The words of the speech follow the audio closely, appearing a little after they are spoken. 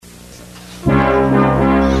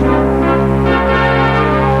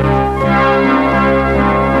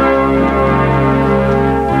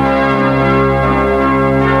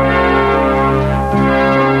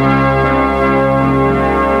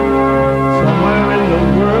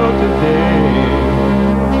today.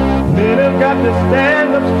 Men have got to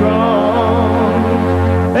stand up strong,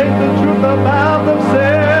 think the truth about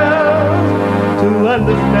themselves, to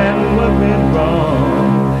understand what went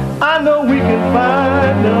wrong. I know we can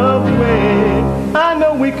find a way. I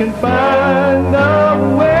know we can find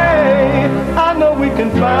a way. I know we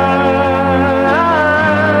can find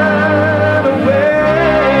a way.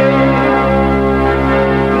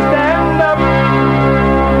 Stand up.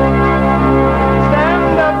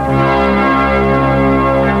 Stand up.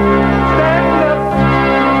 Stand up.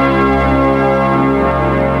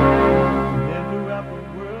 And throughout the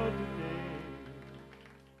world today.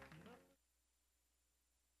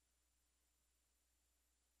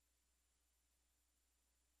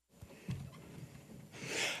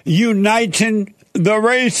 Uniting the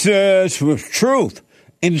races with truth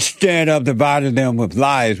instead of dividing them with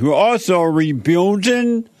lies. We're also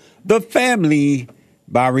rebuilding the family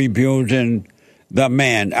by rebuilding the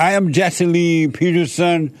man. I am Jesse Lee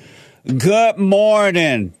Peterson. Good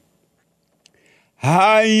morning.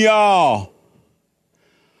 Hi, y'all.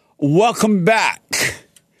 Welcome back.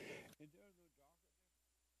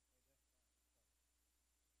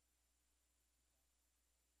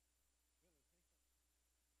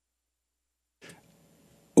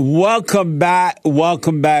 Welcome back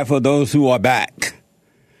for those who are back.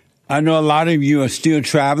 I know a lot of you are still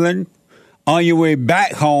traveling on your way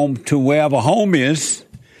back home to wherever home is.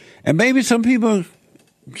 And maybe some people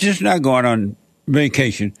just not going on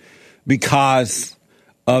vacation because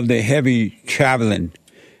of the heavy traveling.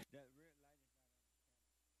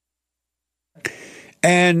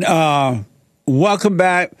 And welcome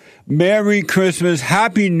back. Merry Christmas.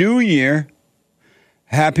 Happy New Year.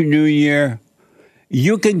 Happy New Year.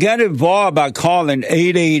 You can get involved by calling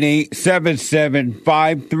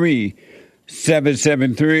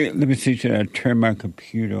 888-7753-773. Let me see, should I turn my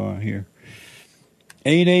computer on here?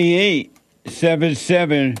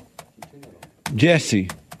 888-77 Jesse.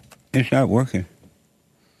 It's not working.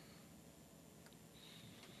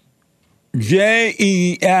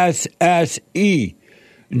 Jesse.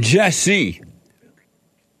 Jesse.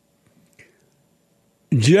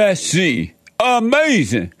 Jesse.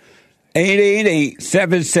 Amazing.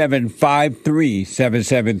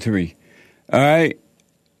 888-7753-773. All right.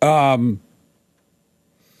 I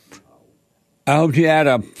hope you had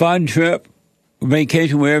a fun trip,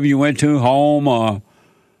 vacation, wherever you went to, home or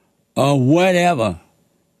whatever.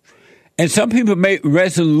 And some people make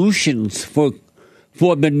resolutions for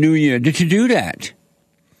the new year. Did you do that?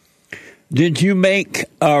 Did you make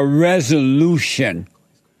a resolution?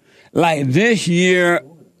 Like, this year,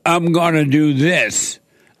 I'm going to do this.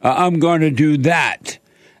 I'm going to do that.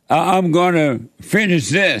 I'm going to finish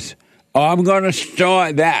this. Or I'm going to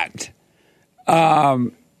start that.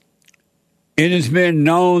 It has been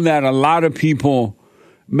known that a lot of people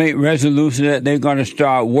make resolutions that they're going to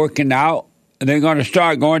start working out. They're going to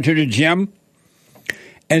start going to the gym.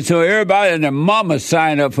 And so everybody and their mama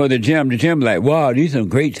sign up for the gym. The gym like, wow, these are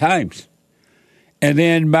great times. And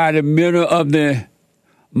then by the middle of the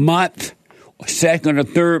month, second or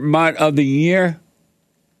third month of the year,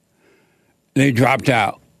 they dropped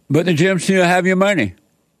out. But the gym still have your money.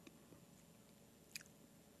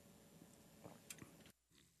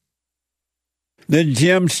 The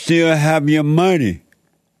gym still have your money.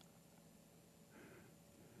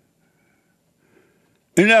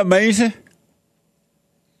 Isn't that amazing?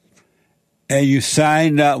 And you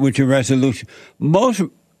signed up with your resolution. Most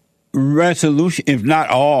resolutions, if not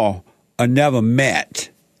all, are never met.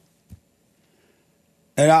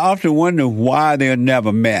 And I often wonder why they're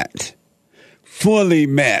never met. Fully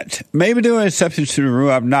met. Maybe there are exceptions to the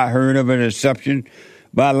rule. I've not heard of an exception,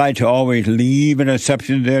 but I like to always leave an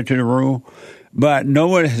exception there to the rule. But no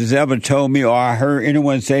one has ever told me, or I heard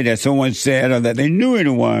anyone say that someone said, or that they knew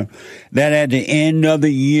anyone, that at the end of the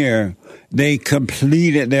year, they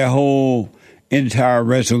completed their whole entire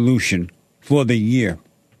resolution for the year.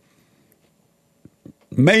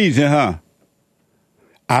 Amazing, huh?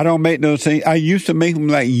 I don't make those things. I used to make them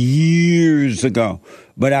like years ago,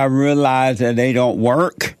 but I realized that they don't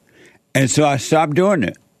work, and so I stopped doing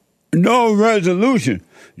it. No resolution.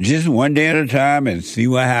 Just one day at a time and see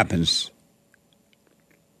what happens.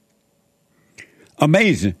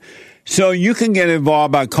 Amazing. So you can get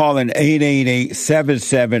involved by calling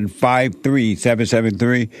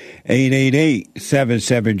 888-7753-773,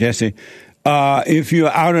 888-77-JESSE. If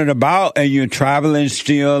you're out and about and you're traveling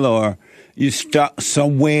still, or you're stuck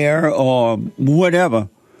somewhere or whatever,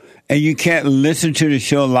 and you can't listen to the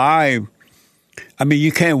show live, I mean,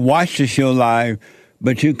 you can't watch the show live,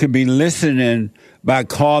 but you can be listening by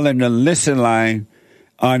calling the listen line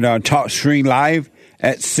on our TalkStream Live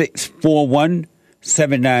at 641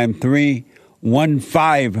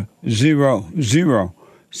 641-793-1500.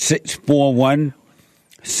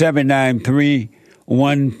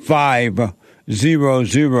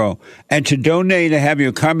 641-793-1500. And to donate and have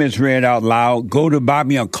your comments read out loud, go to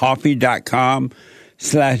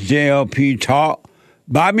buymeacoffee.com/JLP Talk,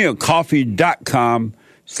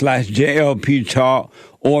 buymeacoffee.com/JLP Talk,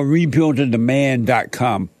 or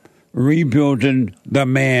rebuildingtheman.com.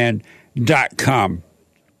 Rebuildingtheman.com.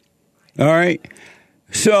 All right.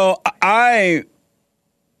 So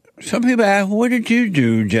some people ask, what did you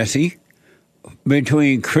do, Jesse,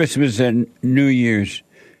 between Christmas and New Year's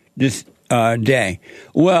this day?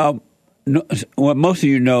 Well, what most of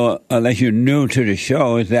you know, unless you're new to the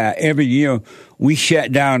show, is that every year we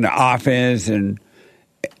shut down the office and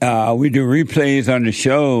we do replays on the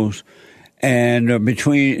shows. And on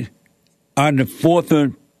the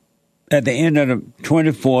 4th at the end of the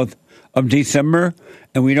 24th of December,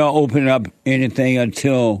 and we don't open up anything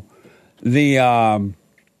until the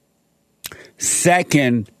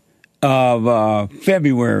 2nd of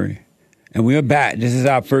February. And we're back. This is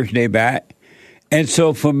our first day back. And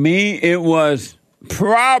so for me, it was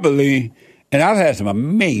probably, and I've had some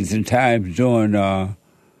amazing times during the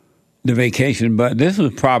vacation, but this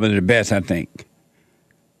was probably the best, I think.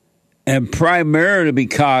 And primarily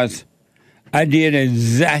because I did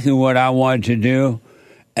exactly what I wanted to do,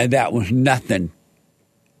 and that was nothing.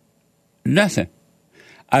 Nothing.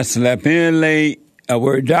 I slept in late. I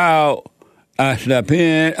worked out. I slept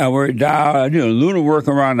in. I worked out. I did a little work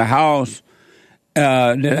around the house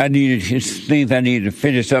that I needed, things I needed to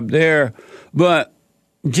finish up there. But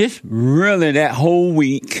just really that whole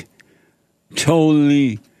week,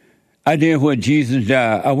 totally, I did what Jesus did.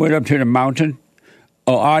 I went up to the mountain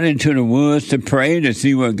or out into the woods to pray to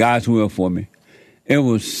see what God's will for me. It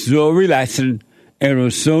was so relaxing. It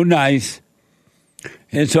was so nice.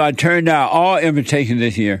 And so I turned down all invitations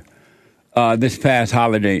this year, this past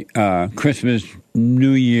holiday, Christmas,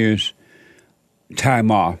 New Year's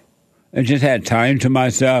time off. I just had time to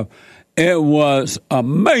myself. It was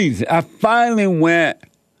amazing. I finally went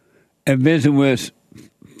and visited with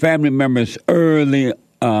family members early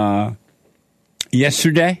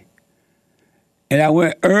yesterday. And I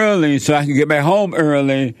went early so I could get back home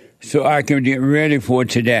early so I can get ready for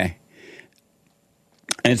today.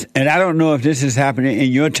 And I don't know if this is happening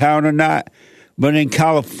in your town or not, but in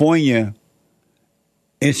California,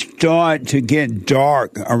 it started to get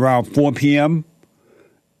dark around 4 p.m.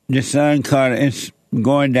 The sun it's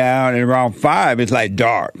going down, and around 5, it's like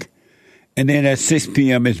dark. And then at 6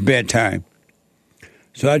 p.m., it's bedtime.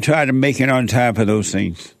 So I tried to make it on time for those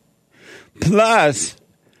things. Plus,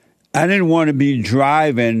 I didn't want to be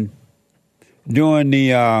driving during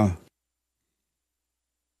the...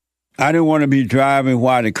 I didn't want to be driving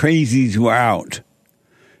while the crazies were out.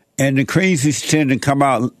 And the crazies tend to come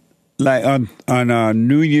out like on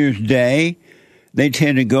New Year's Day. They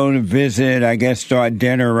tend to go to visit, I guess, start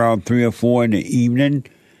dinner around 3 or 4 in the evening.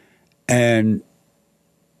 And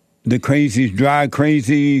the crazies drive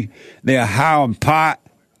crazy. They're high on pot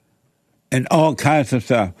and all kinds of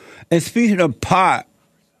stuff. And speaking of pot,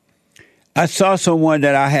 I saw someone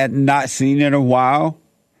that I had not seen in a while.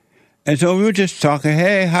 And so we were just talking,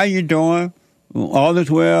 hey, how you doing? All is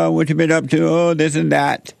well, what you been up to? Oh, this and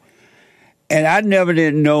that. And I never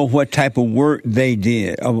didn't know what type of work they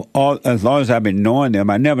did. As long as I've been knowing them,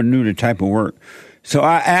 I never knew the type of work. So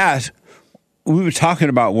I asked, we were talking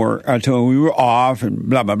about work. I told them we were off and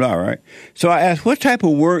blah, blah, blah, right? So I asked, what type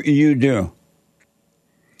of work do you do?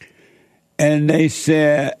 And they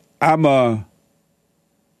said,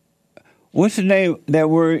 what's the name, that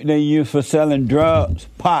word they use for selling drugs?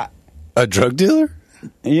 Pot. A drug dealer?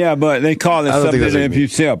 Yeah, but they call it something if you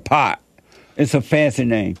sell pot. It's a fancy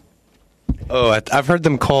name. Oh, I've heard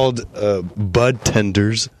them called bud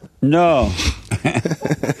tenders. No.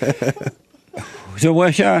 So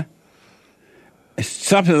what's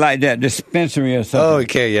something like that, dispensary or something. Oh,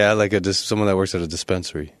 okay, yeah, like someone that works at a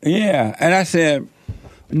dispensary. Yeah, and I said,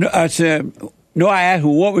 no, I asked,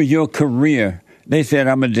 well, what was your career? They said,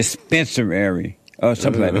 I'm a dispensary or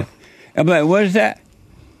something like that. I'm like, what is that?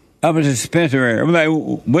 I'm a dispensary. I'm like,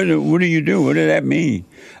 what do you do? What does that mean?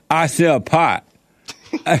 I sell pot.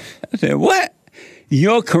 I said, what?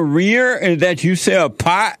 Your career is that you sell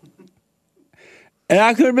pot? And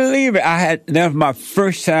I couldn't believe it. That was my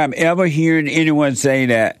first time ever hearing anyone say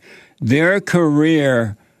that their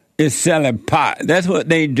career is selling pot. That's what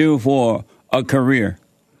they do for a career.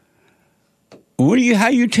 How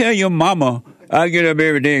you tell your mama, I get up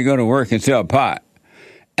every day and go to work and sell pot?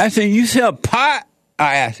 I said, you sell pot?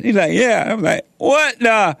 I asked. He's like, yeah. I'm like, what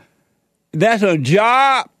the? That's a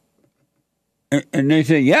job? And they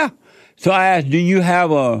said, yeah. So I asked, do you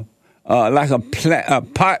have a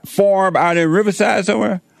pot farm out in Riverside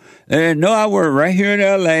somewhere? And no, I work right here in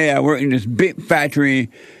L.A. I work in this big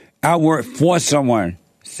factory. I work for someone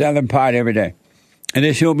selling pot every day. And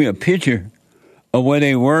they showed me a picture of where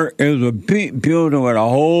they work. It was a big building with a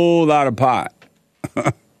whole lot of pot.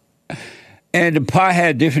 And the pot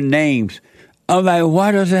had different names. I'm like,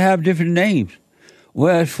 why does it have different names?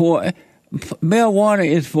 Well, marijuana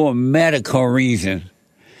is for medical reasons.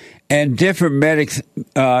 And different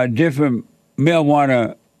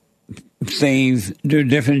marijuana things do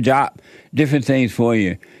different things for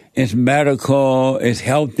you. It's medical, it's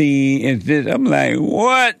healthy, it's this. I'm like,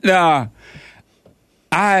 what the?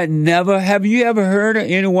 Have you ever heard of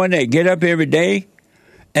anyone that get up every day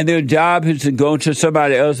and their job is to go to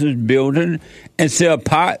somebody else's building and sell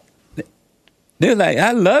pot? They're like,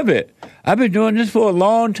 I love it. I've been doing this for a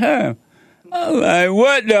long time. I'm like,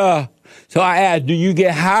 what the? So I asked, do you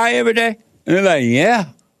get high every day? And they're like, yeah.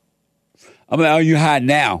 I'm like, are you high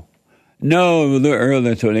now? No, it was a little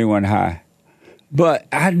earlier, so they weren't high. But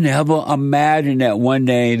I never imagined that one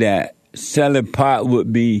day that selling pot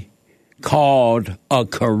would be called a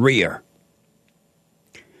career.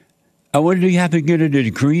 I wonder, do you have to get a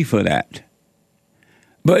degree for that?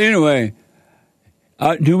 But anyway,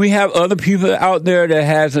 do we have other people out there that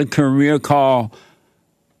has a career called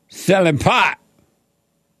selling pot?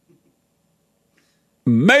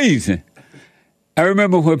 Amazing. I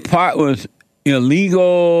remember when pot was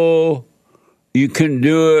illegal, you couldn't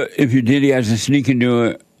do it. If you did, you had to sneak and do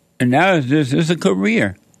it. And now it's a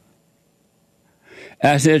career.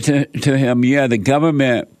 I said to him, yeah, the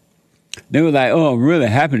government, they were like, oh, I'm really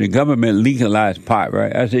happy the government legalized pot,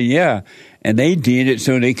 right? I said, yeah, and they did it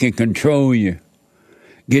so they can control you,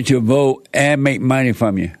 get your vote, and make money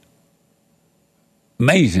from you.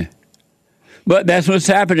 Amazing. But that's what's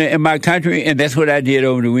happening in my country, and that's what I did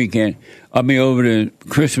over the weekend. I mean, over the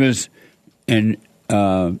Christmas and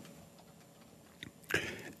the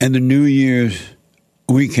New Year's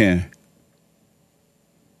weekend.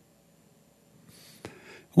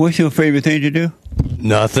 What's your favorite thing to do?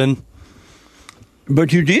 Nothing.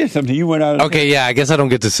 But you did something. You went out. Okay, yeah, I guess I don't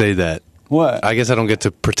get to say that. What? I guess I don't get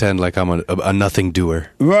to pretend like I'm a nothing doer.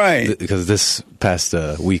 Right. Because this past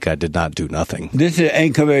week I did not do nothing. This is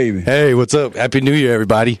Anchor Baby. Hey, what's up? Happy New Year,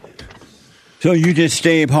 everybody. So you just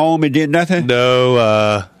stayed home and did nothing?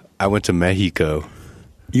 No, I went to Mexico.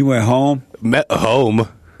 You went home? Home?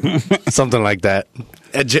 Something like that.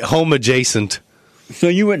 Home adjacent. So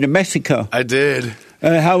you went to Mexico? I did.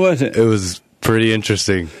 How was it? It was pretty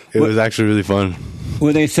interesting. It was actually really fun.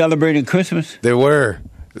 Were they celebrating Christmas? They were,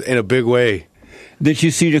 in a big way. Did you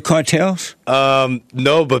see the cartels?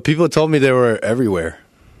 No, but people told me they were everywhere,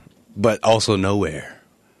 but also nowhere.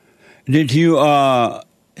 Did you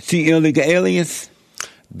see illegal aliens?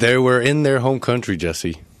 They were in their home country,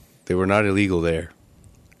 Jesse. They were not illegal there.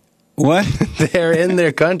 What? They're in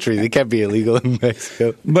their country. They can't be illegal in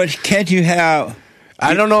Mexico. But can't you have...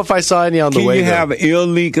 I don't know if I saw any on the way, Can you have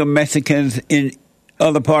illegal Mexicans in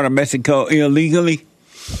other part of Mexico illegally?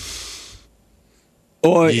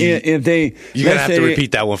 Or if they... You're going to have to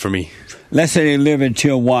repeat that one for me. Let's say they live in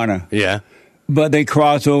Tijuana. Yeah. But they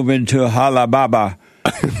cross over into Jalababa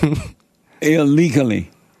illegally.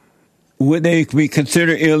 Would they be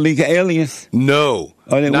considered illegal aliens? No.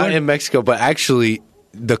 Not in Mexico, but actually...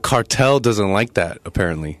 The cartel doesn't like that,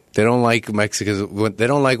 apparently. They don't like Mexicans. They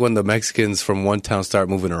don't like when the Mexicans from one town start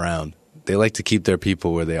moving around. They like to keep their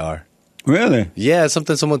people where they are. Really? Yeah,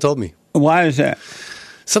 something someone told me. Why is that?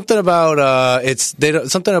 Something about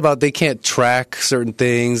they can't track certain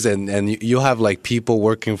things, and you'll have like people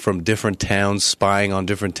working from different towns spying on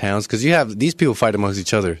different towns because you have these people fight amongst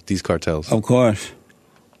each other. These cartels, of course.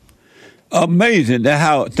 Amazing. That's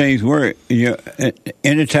how things work.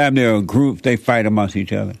 Anytime there are a group, they fight amongst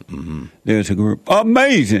each other. Mm-hmm. There's a group.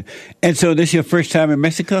 Amazing. And so this is your first time in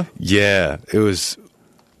Mexico? Yeah. It was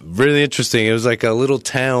really interesting. It was like a little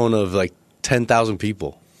town of like 10,000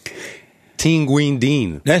 people.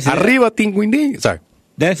 Tinguindín. That's it? Arriba Tinguindín. Sorry.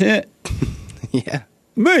 That's it? Yeah.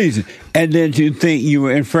 Amazing. And did you think you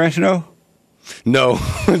were in Fresno? No,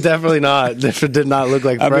 definitely not. This did not look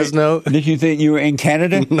like Fresno. Did you think you were in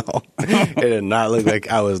Canada? No, it did not look like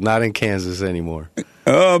I was not in Kansas anymore.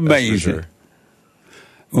 Amazing. Sure.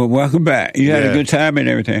 Well, welcome back. You had a good time and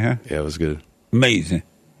everything, huh? Yeah, it was good. Amazing.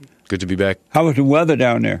 Good to be back. How was the weather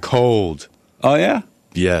down there? Cold. Oh, yeah?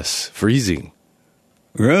 Yes, freezing.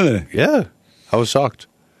 Really? Yeah, I was shocked.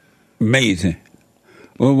 Amazing.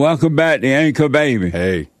 Well, welcome back to Anchor Baby.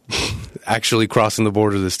 Hey, actually crossing the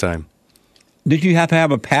border this time. Did you have to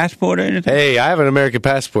have a passport or anything? Hey, I have an American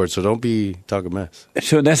passport, so don't be talking mess.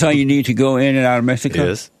 So that's all you need to go in and out of Mexico?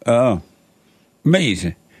 Yes. Oh.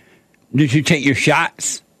 Amazing. Did you take your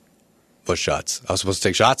shots What shots? I was supposed to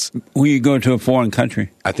take shots? when you go to a foreign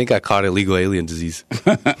country? I think I caught illegal alien disease.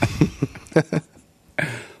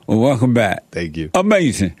 Well, welcome back. Thank you.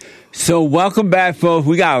 Amazing. So welcome back, folks.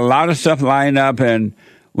 We got a lot of stuff lined up, and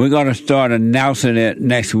we're going to start announcing it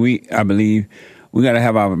next week, I believe. We're going to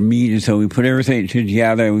have our meeting, so we put everything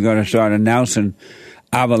together, and we're going to start announcing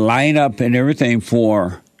our lineup and everything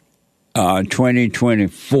for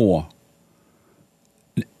 2024.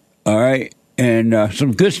 All right? And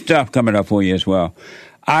some good stuff coming up for you as well.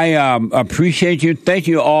 I appreciate you. Thank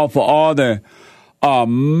you all for all the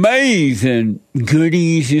amazing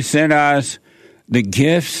goodies you sent us, the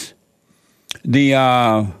gifts, the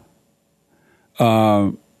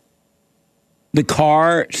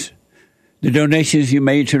cards, the donations you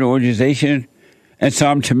made to the organization, and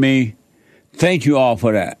some to me. Thank you all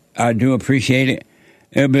for that. I do appreciate it.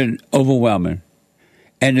 It's been overwhelming.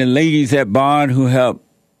 And the ladies at Bond who helped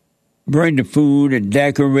bring the food and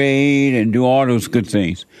decorate and do all those good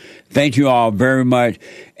things. Thank you all very much.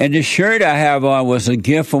 And the shirt I have on was a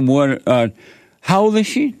gift from one. How old is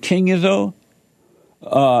she? 10 years old? You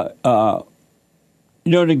know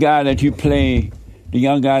the guy that you play, the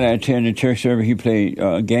young guy that attended the church service, he played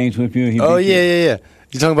games with you? Yeah.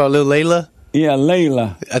 You talking about little Layla? Yeah,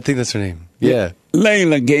 Layla. I think that's her name. Yeah.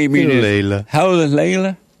 Layla gave me Little this. Layla. How old is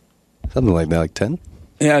Layla? Something like that, like 10?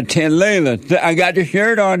 Yeah, 10 Layla. I got the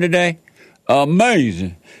shirt on today.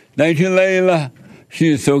 Amazing. Thank you, Layla. She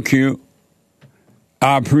is so cute.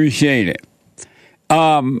 I appreciate it.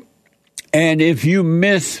 And if you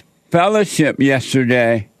missed fellowship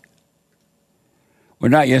yesterday,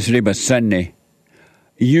 well, not yesterday, but Sunday,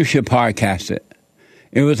 you should podcast it.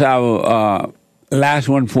 It was our last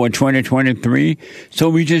one for 2023. So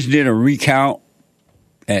we just did a recount,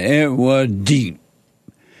 and it was deep.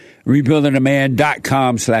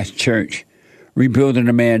 RebuildingTheMan.com/church.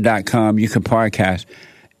 RebuildingTheMan.com. You can podcast.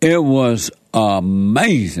 It was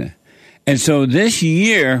amazing. And so this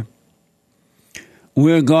year,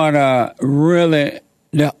 we're going to really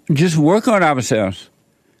just work on ourselves.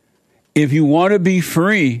 If you want to be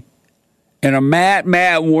free in a mad,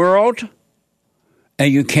 mad world,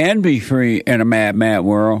 and you can be free in a mad, mad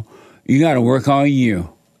world, you got to work on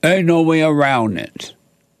you. There's no way around it.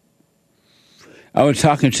 I was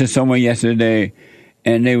talking to someone yesterday,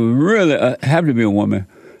 and they were really, happened to be a woman,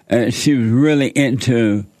 and she was really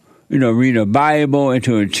into, reading the Bible,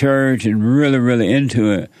 into a church, and really, really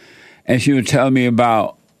into it. And she was telling me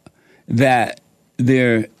about that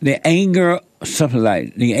the anger, something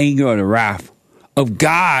like the anger or the wrath of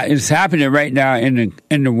God is happening right now in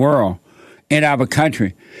the world, in our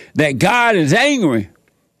country. That God is angry,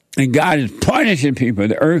 and God is punishing people.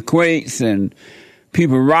 The earthquakes and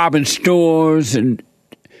people robbing stores and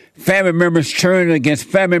family members turning against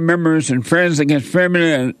family members and friends against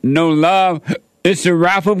family and no love. It's the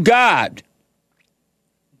wrath of God.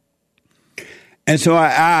 And so I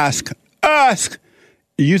ask,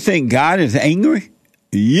 you think God is angry?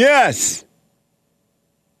 Yes.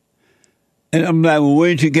 And I'm like, well,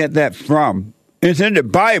 where did you get that from? It's in the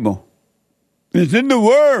Bible. It's in the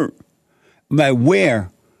Word. I'm like,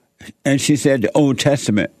 where? And she said, the Old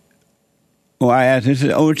Testament. Well, I asked, is it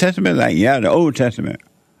the Old Testament? Like, yeah, the Old Testament.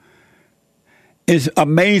 It's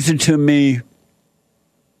amazing to me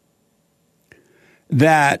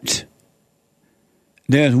that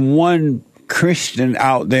there's one Christian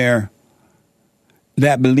out there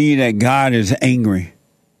that believes that God is angry.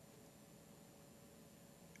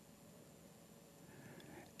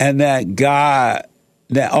 And that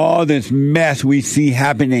all this mess we see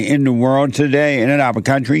happening in the world today and in our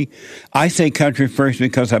country, I say country first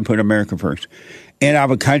because I put America first. In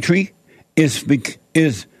our country is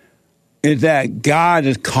that God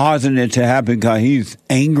is causing it to happen because He's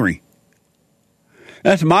angry.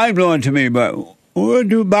 That's mind blowing to me, but we'll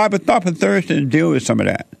do Bible Thought for Thursday and deal with some of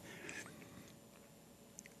that.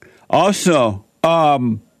 Also,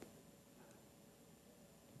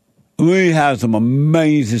 we have some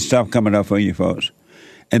amazing stuff coming up for you folks.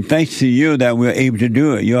 And thanks to you that we're able to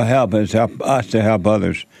do it. Your help has helped us to help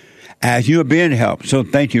others as you are being helped. So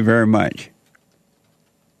thank you very much.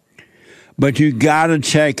 But you got to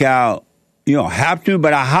check out, you don't have to,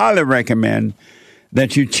 but I highly recommend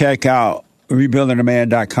that you check out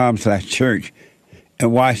RebuildingTheMan.com/church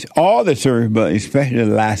and watch all the service, but especially the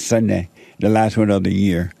last Sunday, the last one of the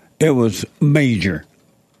year. It was major.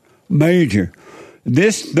 Major.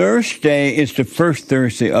 This Thursday is the first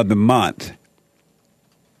Thursday of the month.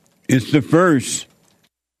 It's the first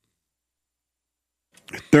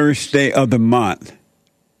Thursday of the month.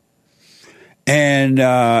 And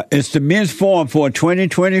it's the men's forum for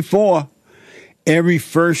 2024. every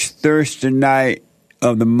first Thursday night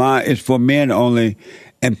of the month is for men only,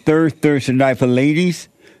 and third Thursday night for ladies.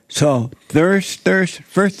 So first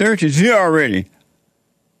Thursday is here already.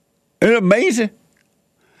 Isn't it amazing?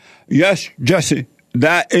 Yes, Jesse,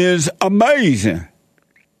 that is amazing.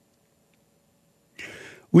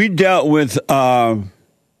 We dealt with the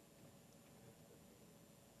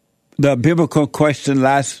biblical question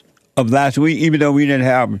last week, even though we didn't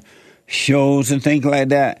have shows and things like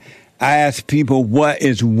that. I asked people, what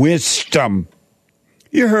is wisdom?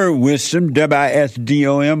 You heard wisdom,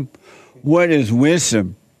 W-I-S-D-O-M. What is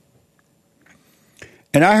wisdom?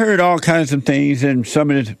 And I heard all kinds of things, and some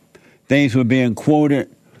of the things were being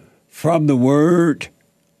quoted from the Word.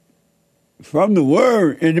 From the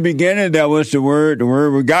Word. In the beginning, that was the Word. The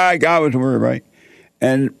Word was God. God was the Word, right?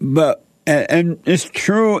 And it's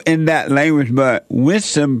true in that language, but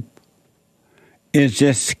wisdom is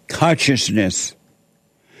just consciousness.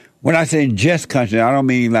 When I say just consciousness, I don't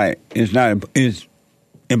mean like it's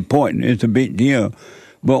important. It's a big deal.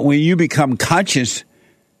 But when you become conscious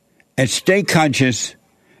and stay conscious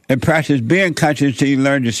and practice being conscious till you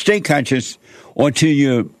learn to stay conscious or till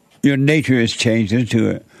your nature is changed into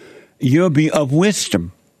it, you'll be of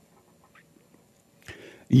wisdom.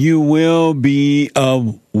 You will be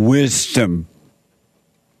of wisdom.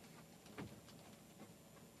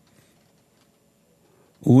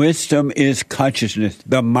 Wisdom is consciousness,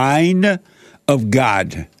 the mind of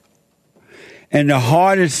God. And the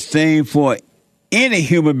hardest thing for any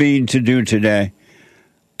human being to do today,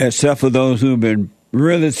 except for those who've been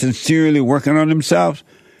really sincerely working on themselves,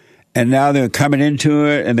 and now they're coming into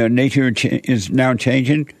it and their nature is now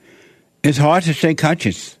changing, it's hard to stay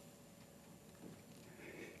conscious.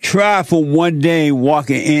 Try for one day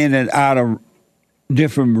walking in and out of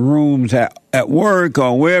different rooms at work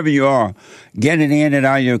or wherever you are, getting in and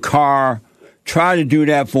out of your car. Try to do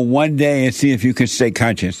that for one day and see if you can stay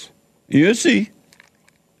conscious. You'll see.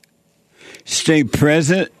 Stay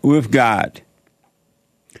present with God.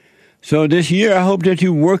 So this year, I hope that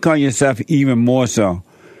you work on yourself even more so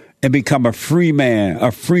and become a free man,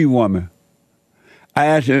 a free woman. I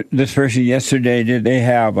asked this person yesterday, did they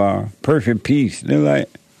have perfect peace? They're like,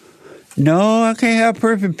 no, I can't have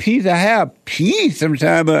perfect peace. I have peace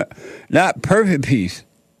sometimes, but not perfect peace.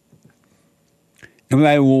 I'm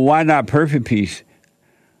like, well, why not perfect peace?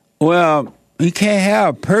 Well, you can't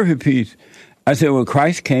have perfect peace. I said, well,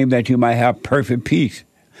 Christ came that you might have perfect peace.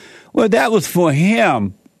 Well, that was for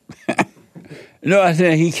him. No, I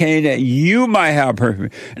said he came that you might have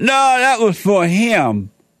perfect. No, that was for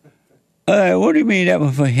him. What do you mean that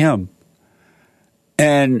was for him?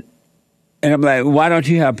 And I'm like, why don't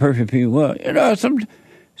you have perfect peace? Well,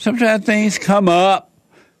 sometimes things come up.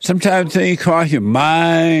 Sometimes things cross your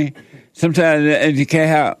mind. Sometimes you can't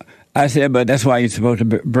have. I said, but that's why you're supposed to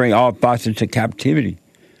bring all thoughts into captivity.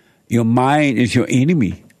 Your mind is your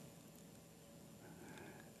enemy.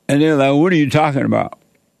 And they're like, what are you talking about?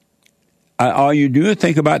 All you do is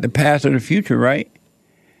think about the past or the future, right?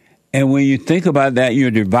 And when you think about that, you're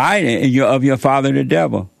divided and you're of your father, the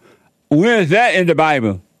devil. Where is that in the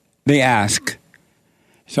Bible? They ask.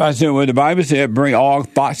 So I said, well, the Bible said, bring all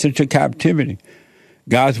thoughts into captivity.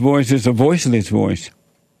 God's voice is a voiceless voice.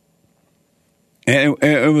 And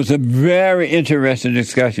it was a very interesting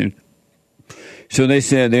discussion. So they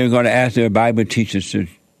said they were going to ask their Bible teachers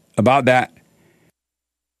about that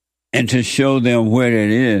and to show them where it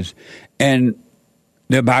is. And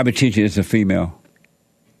their Bible teacher is a female.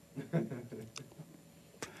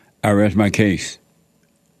 I rest my case.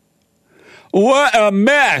 What a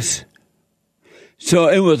mess! So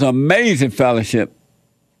it was amazing fellowship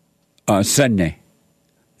on Sunday.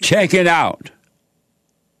 Check it out.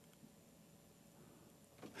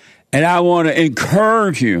 And I want to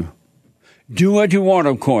encourage you. Do what you want,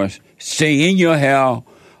 of course. Stay in your hell,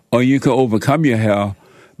 or you can overcome your hell,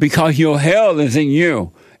 because your hell is in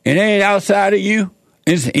you. It ain't outside of you.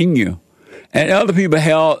 It's in you. And other people's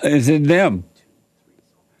hell is in them.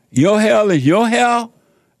 Your hell is your hell,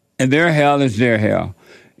 and their hell is their hell.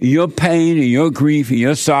 Your pain and your grief and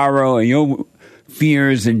your sorrow and your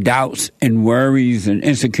fears and doubts and worries and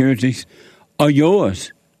insecurities are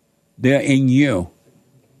yours. They're in you.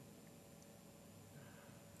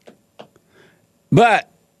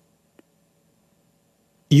 But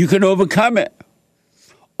you can overcome it,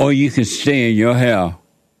 or you can stay in your hell.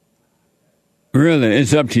 Really,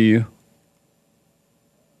 it's up to you.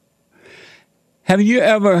 Have you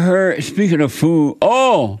ever heard, speaking of food,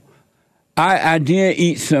 I did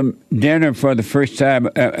eat some dinner for the first time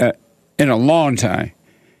in a long time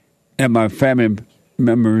at my family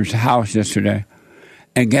member's house yesterday.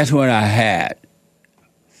 And guess what I had?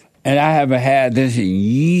 And I haven't had this in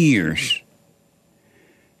years.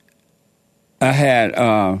 I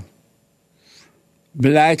had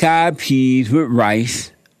black-eyed peas with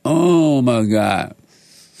rice. Oh, my God.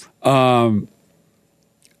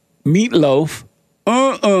 Meatloaf.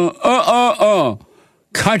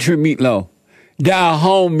 Country meatloaf. Down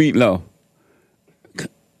home meatloaf.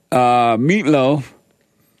 Meatloaf.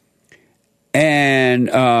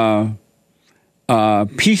 And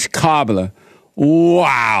peach cobbler.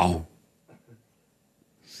 Wow.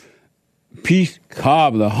 Peach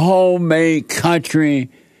cobbler. Homemade country.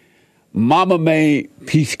 Mama made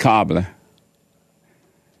peach cobbler.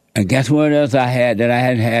 And guess what else I had that I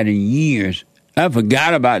hadn't had in years? I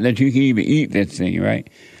forgot about that you can even eat this thing, right?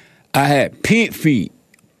 I had pig feet.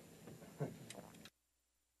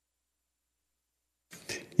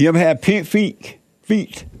 You ever had pig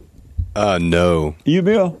feet? No. You,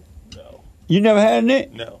 Bill? No. You never had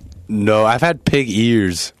it? No. No, I've had pig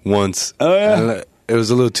ears once. Oh, yeah? It was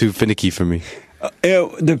a little too finicky for me.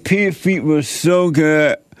 The pig feet was so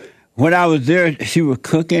good. When I was there, she was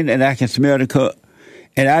cooking, and I could smell the cook.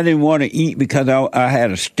 And I didn't want to eat because I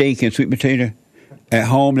had a steak and sweet potato at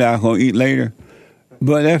home that I was going to eat later.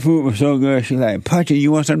 But that food was so good. She's like, Punchy,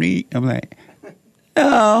 you want something to eat? I'm like,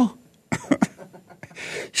 no.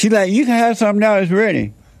 She's like, you can have something now. It's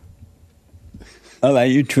ready. I'm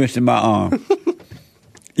like, you twisted my arm.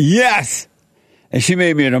 Yes. And she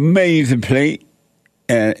made me an amazing plate.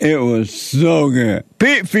 And it was so good.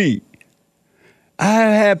 Pig feet. I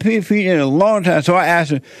haven't had pig feet in a long time. So I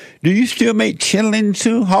asked her, do you still make chillin'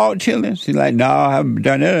 too? Hog chillin'? She's like, no, I haven't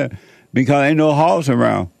done that because ain't no hogs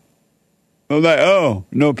around. I was like, oh,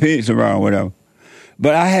 no pigs around, whatever.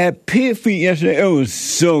 But I had pig feet yesterday. It was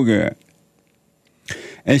so good.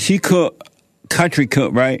 And she cooked, country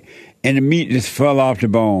cooked, right? And the meat just fell off the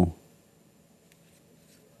bone.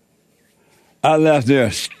 I left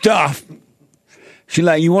there stuffed. She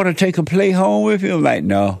like, you want to take a plate home with you? I'm like,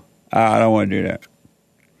 no, I don't want to do that.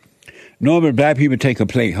 Normally, black people take a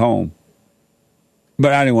plate home.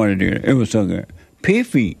 But I didn't want to do that. It was so good. Pig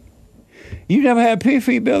feet. You never had pig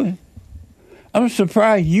feet, Billy? I'm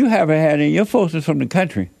surprised you haven't had it. Your folks are from the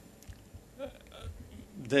country.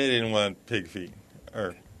 They didn't want pig feet.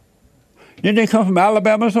 Didn't they come from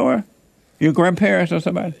Alabama somewhere? Your grandparents or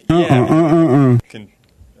somebody? Yeah.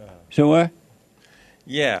 So what?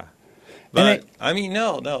 Yeah. But, I mean,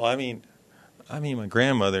 no. I mean, my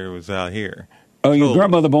grandmother was out here. Oh, your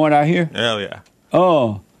grandmother born out here? Oh, yeah.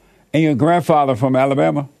 Oh, and your grandfather from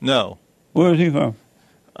Alabama? No. Where was he from?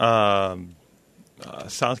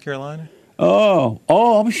 South Carolina. Oh,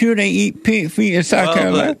 I'm sure they eat pig feet in South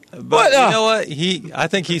Carolina. But you know what? I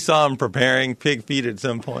think he saw him preparing pig feet at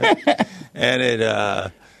some point, and it.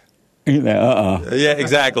 He's like, Yeah,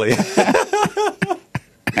 exactly.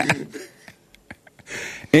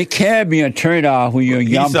 It can be a turn-off when you're a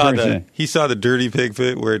young person. He saw the dirty pig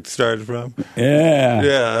foot where it started from. Yeah.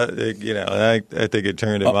 Yeah, I think it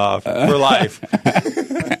turned him off for life.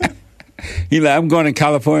 He's like, I'm going to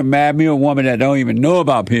California, marry me a woman that don't even know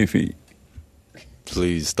about pig feet.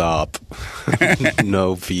 Please stop.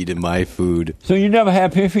 No feet in my food. So you never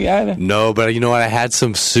had pig feet either? No, but you know what? I had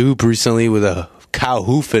some soup recently with a cow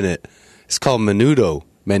hoof in it. It's called menudo.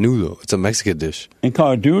 Menudo. It's a Mexican dish. And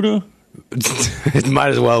called doodle? It might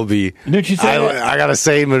as well be. Did you say that? I gotta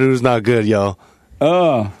say, menudo's not good, y'all.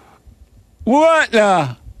 Oh. What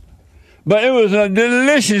the? But it was a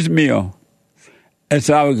delicious meal. And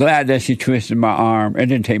so I was glad that she twisted my arm. It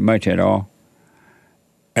didn't take much at all.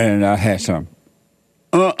 And I had some.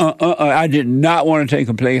 I did not want to take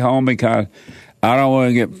a plate home because I don't want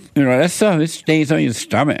to get, that stuff, it stays on your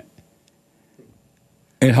stomach.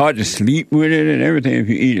 It's hard to sleep with it and everything if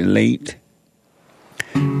you eat it late.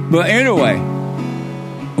 But anyway,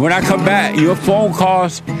 when I come back, your phone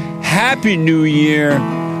calls, Happy New Year.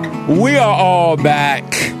 We are all back.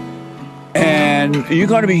 And you're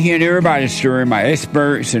going to be hearing everybody's story, my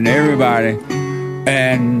experts and everybody.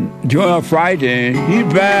 And Joel Friday,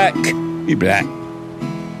 he's back. He's back.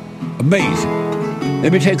 Amazing.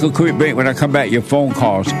 Let me take a quick break. When I come back, your phone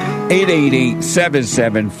calls,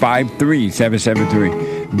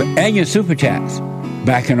 888-775-3773. And your super chats.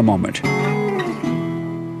 Back in a moment.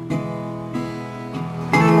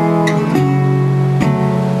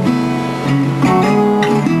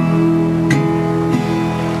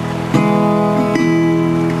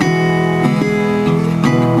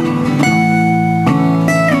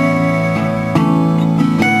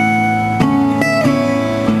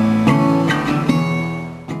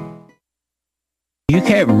 You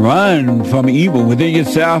can't run from evil within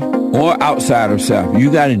yourself or outside of self.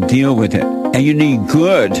 You got to deal with it. And you need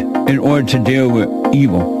good in order to deal with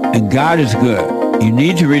evil. And God is good. You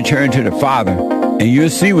need to return to the Father. And you'll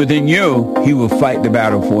see within you, He will fight the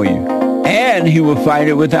battle for you. And he will fight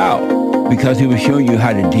it without, because he will show you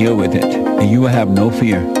how to deal with it. And you will have no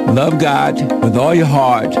fear. Love God with all your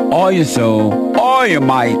heart, all your soul, all your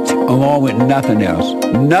might, along with nothing else.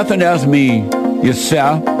 Nothing else means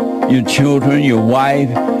yourself, your children, your wife,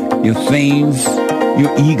 your things,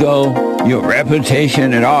 your ego, your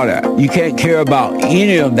reputation, and all that. You can't care about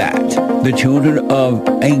any of that. The children of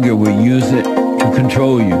anger will use it to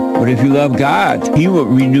control you. But if you love God, he will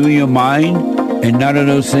renew your mind, and none of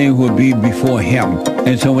those things will be before him.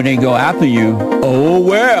 And so when they go after you, oh,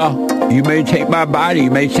 well, you may take my body, you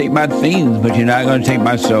may take my things, but you're not going to take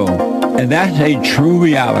my soul. And that's a true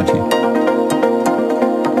reality.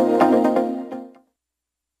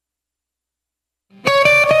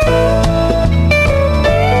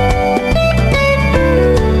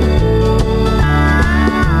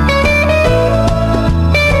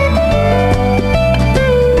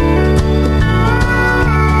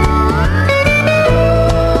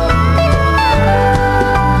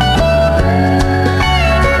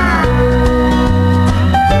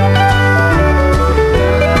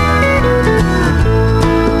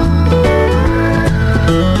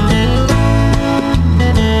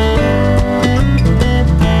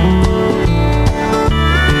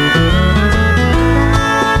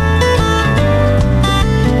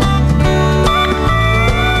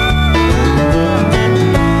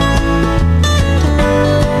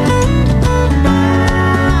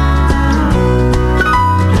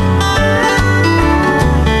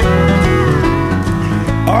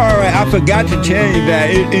 Forgot to tell you that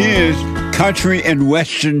it is Country and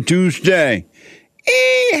Western Tuesday.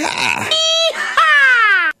 Yeehaw!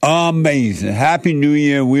 Yeehaw! Amazing. Happy New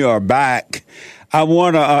Year. We are back. I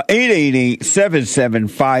want to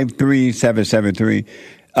 888-775-3773.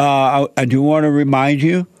 I do want to remind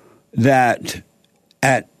you that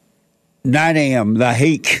at 9 a.m., the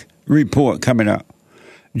HAKE report coming up.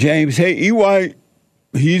 James White,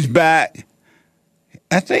 he's back.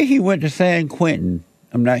 I think he went to San Quentin.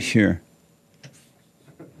 I'm not sure.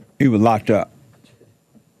 He was locked up.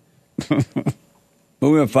 But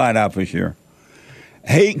we'll find out for sure.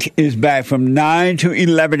 HAKE is back from 9 to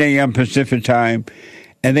 11 a.m. Pacific time.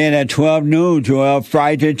 And then at 12 noon, Joel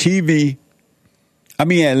Friday TV.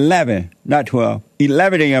 At 11, not 12.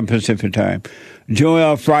 11 a.m. Pacific time.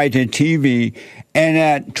 Joel Friday TV. And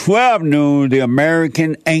at 12 noon, the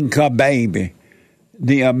American Anchor Baby.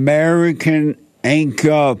 The American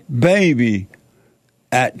Anchor Baby.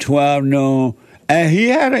 At 12 noon. And he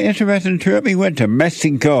had an interesting trip. He went to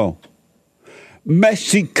Mexico.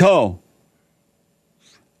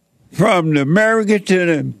 From the America to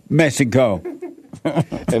the Mexico.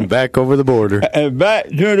 And back over the border. And back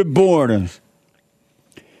to the borders.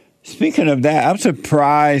 Speaking of that, I'm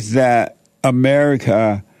surprised that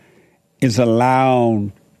America is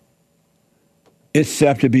allowing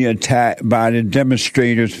itself to be attacked by the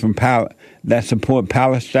demonstrators from that support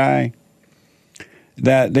Palestine.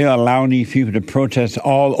 That they're allowing these people to protest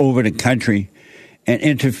all over the country and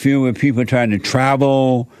interfere with people trying to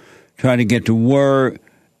travel, trying to get to work,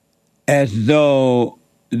 as though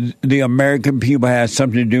the American people have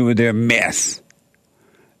something to do with their mess.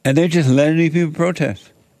 And they're just letting these people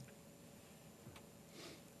protest.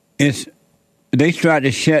 They tried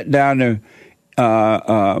to shut down at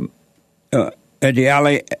the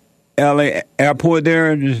LA airport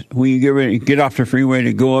there, when you get off the freeway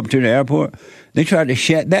to go up to the airport. They tried to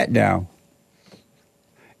shut that down.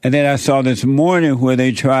 And then I saw this morning where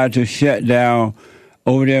they tried to shut down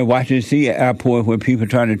over there at Washington D.C. airport where people are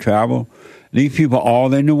trying to travel. These people are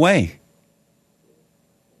all in the way.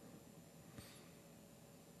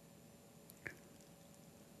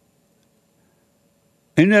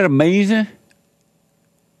 Isn't that amazing?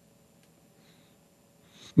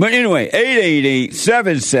 But anyway,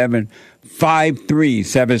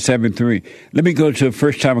 888-77-53773. Let me go to the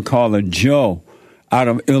first-time caller, Joe, out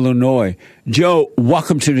of Illinois. Joe,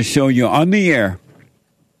 welcome to the show. You're on the air.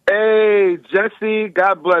 Hey, Jesse,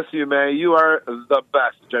 God bless you, man. You are the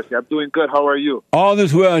best, Jesse. I'm doing good. How are you? All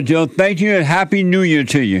is well, Joe. Thank you, and Happy New Year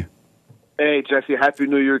to you. Hey, Jesse, Happy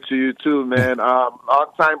New Year to you, too, man.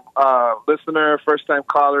 Long-time listener, first-time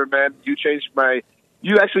caller, man. You changed I've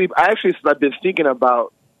been thinking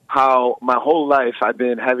about how my whole life I've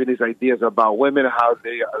been having these ideas about women, how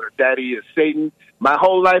their daddy is Satan. My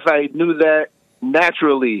whole life I knew that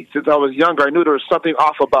naturally. Since I was younger, I knew there was something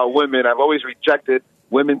off about women. I've always rejected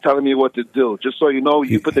women telling me what to do. Just so you know,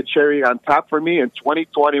 you put the cherry on top for me in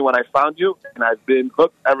 2020 when I found you, and I've been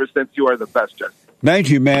hooked ever since. You are the best, Jesse. Thank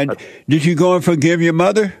you, man. Did you go and forgive your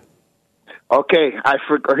mother? Okay,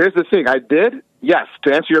 here's the thing. I did. Yes,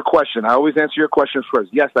 to answer your question. I always answer your questions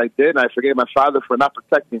first. Yes, I did, and I forgave my father for not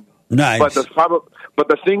protecting me. Nice. But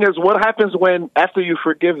the thing is, what happens when after you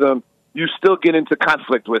forgive them, you still get into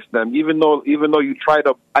conflict with them, even though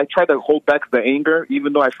I try to hold back the anger,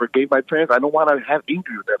 even though I forgave my parents. I don't want to have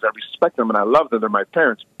anger with them. I respect them and I love them. They're my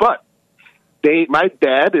parents. But my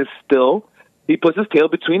dad is still, he puts his tail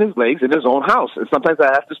between his legs in his own house. And sometimes I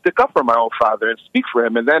have to stick up for my own father and speak for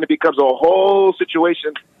him. And then it becomes a whole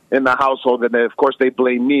situation in the household. And then, of course, they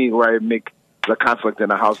blame me where I make the conflict in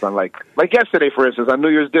the house. I'm like yesterday, for instance, on New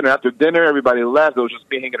Year's dinner. After dinner, everybody left. It was just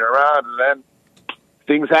me hanging around. And then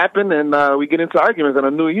things happen, and we get into arguments on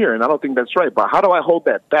a new year, and I don't think that's right. But how do I hold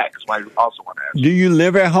that back? Is what I also want to ask. Do you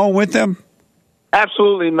live at home with them?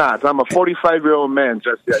 Absolutely not. I'm a 45-year-old man,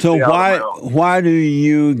 Jesse. So why do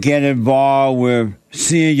you get involved with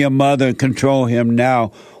seeing your mother control him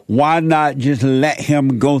now? Why not just let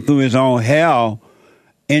him go through his own hell,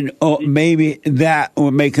 and maybe that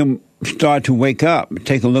will make him start to wake up,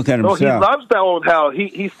 take a look at himself. No, he loves that old hell.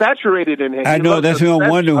 He's saturated in it. I know, that's what I'm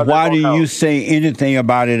wondering. Why do you say anything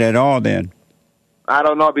about it at all then? I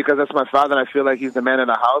don't know, because that's my father, and I feel like he's the man in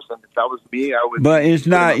the house, and if that was me, I would... But it's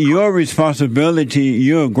not your responsibility.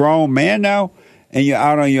 You're a grown man now, and you're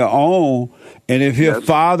out on your own, and if your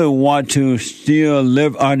father wants to still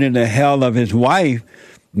live under the hell of his wife,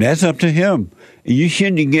 that's up to him. You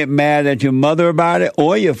shouldn't get mad at your mother about it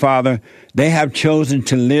or your father. They have chosen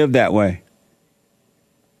to live that way.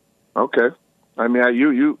 Okay, I mean,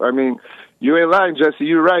 you ain't lying, Jesse.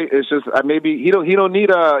 You're right. It's just maybe he don't need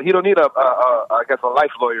a I guess a life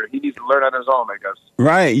lawyer. He needs to learn on his own, I guess.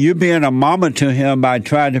 Right, you're being a mama to him by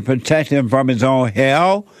trying to protect him from his own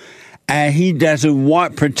hell, and he doesn't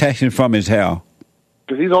want protection from his hell.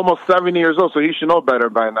 Because he's almost 70 years old, so he should know better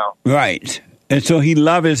by now. Right, and so he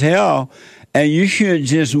loves his hell. And you should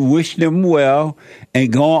just wish them well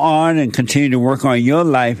and go on and continue to work on your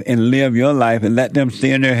life and live your life and let them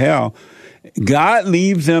stay in their hell. God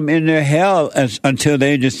leaves them in their hell until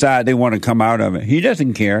they decide they want to come out of it. He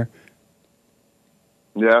doesn't care.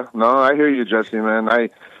 Yeah, no, I hear you, Jesse, man. I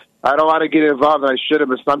don't want to get involved, and I shouldn't,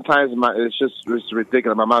 but sometimes it's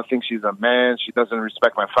ridiculous. My mom thinks she's a man. She doesn't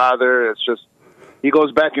respect my father. It's just, he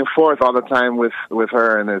goes back and forth all the time with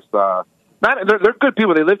her, and it's... they're good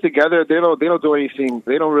people. They live together. They don't do anything.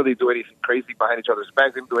 They don't really do anything crazy behind each other's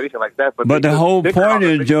backs. They don't do anything like that. But the whole point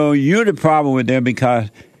is, Joe, you're the problem with them because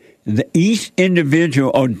each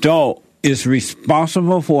individual adult is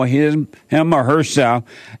responsible for him or herself.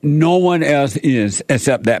 No one else is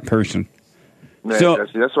except that person. Man, so,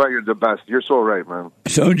 that's why you're the best. You're so right, man.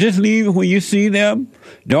 So just leave when you see them.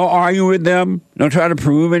 Don't argue with them. Don't try to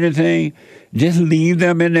prove anything. Just leave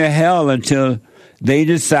them in their hell until they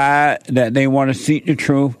decide that they want to seek the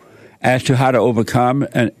truth as to how to overcome,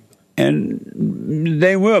 and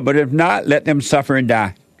they will. But if not, let them suffer and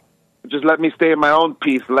die. Just let me stay in my own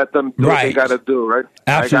peace. Let them do what they got to do, right?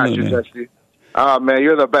 Absolutely. I got you, Jesse. Oh, man,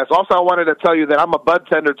 you're the best. Also, I wanted to tell you that I'm a bud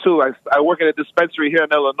tender, too. I work at a dispensary here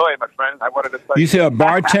in Illinois, my friend. I wanted to tell you. You say a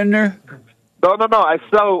bartender? No. I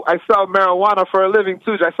sell marijuana for a living,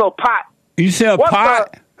 too. I sell pot. You sell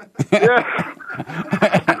pot? Yeah.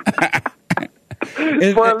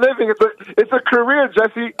 For a living. It's a career,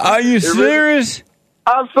 Jesse. Are you serious?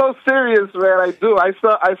 I'm so serious, man. I do. I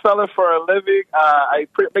sell it for a living.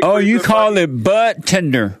 You call it bud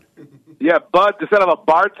tender? Yeah, bud. Instead of a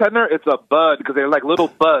bartender, it's a bud because they're like little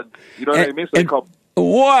buds. You know what I mean? So they call.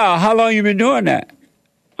 Wow! How long you been doing that?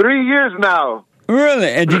 3 years now. Really?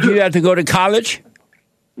 And did you have to go to college?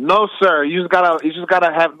 No, sir. You just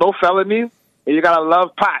gotta have no felonies, and you gotta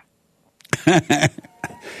love pot.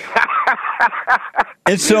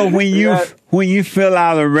 And so when you fill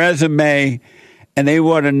out a resume and they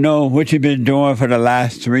want to know what you've been doing for the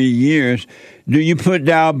last 3 years, do you put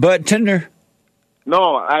down bud tender?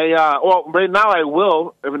 No, right now I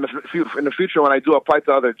will in the future when I do apply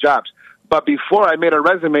to other jobs. But before I made a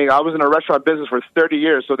resume, I was in a restaurant business for 30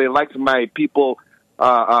 years, so they liked my people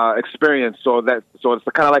experience. So it's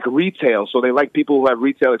kind of like retail. So they like people who have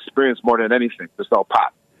retail experience more than anything to sell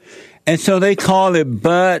pot. And so they call it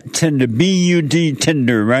bud tender, B-U-D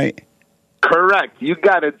tender, right? Correct. You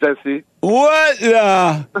got it, Jesse. What?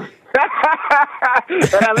 And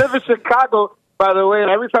I live in Chicago, by the way, and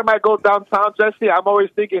every time I go downtown, Jesse, I'm always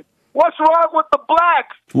thinking, what's wrong with the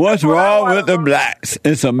blacks? What's wrong with the blacks?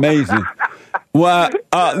 It's amazing. Well,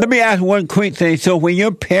 let me ask one quick thing. So when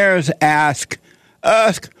your parents ask,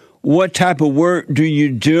 what type of work do you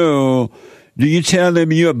do you tell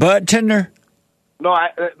them you're a bud tender? No,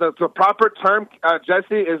 the proper term,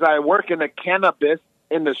 Jesse, is I work in the cannabis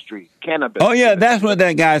industry. Cannabis. Oh, yeah, that's what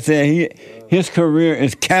that guy said. His career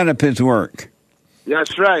is cannabis work.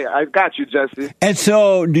 That's right. I got you, Jesse. And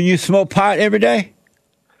so do you smoke pot every day?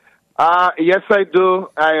 Yes, I do.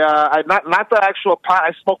 I not the actual pot.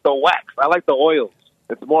 I smoke the wax. I like the oils.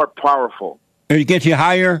 It's more powerful. It gets you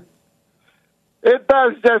higher? It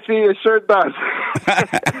does, Jesse. It sure does.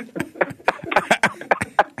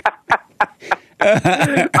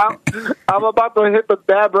 I'm about to hit the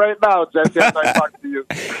dab right now, Jesse, as I talk to you.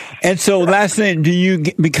 And so, last thing,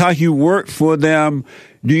 because you work for them,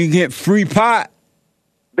 do you get free pot?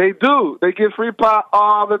 They do. They give free pot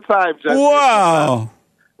all the time, Jesse. Wow.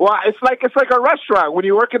 Well, it's like a restaurant. When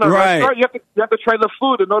you work in a restaurant, you have to try the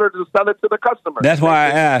food in order to sell it to the customer. That's why I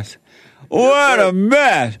asked. What a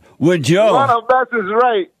mess. Well, Joe. What a mess is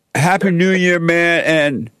right. Happy New Year,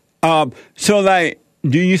 man. And so, like,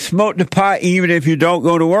 do you smoke the pot even if you don't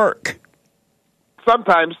go to work?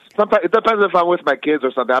 Sometimes it depends if I'm with my kids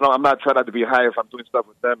or something. I'm not trying not to be high if I'm doing stuff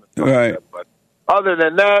with them. Right. Like that. But other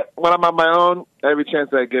than that, when I'm on my own, every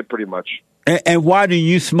chance I get, pretty much. And why do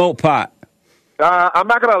you smoke pot? I'm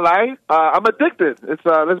not gonna lie. I'm addicted. It's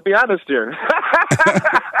let's be honest here.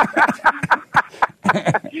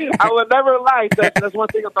 I would never lie. That's one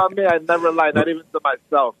thing about me. I never lie, not even to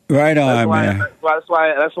myself. Right on, man. That's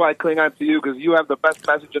why I cling on to you, because you have the best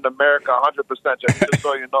message in America, 100%. Jesse, just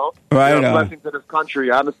so you know, right you're a on. blessing to this country.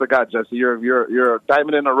 Honest to God, Jesse, you're a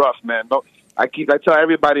diamond in the rough, man. I tell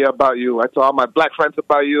everybody about you. I tell all my black friends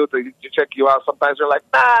about you to check you out. Sometimes they're like,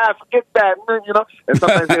 nah, forget that, you know. And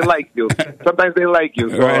sometimes they like you.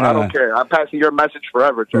 So right I don't care. I'm passing your message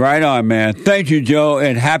forever, Jesse. Right on, man. Thank you, Joe,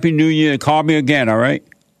 and Happy New Year. Call me again, all right?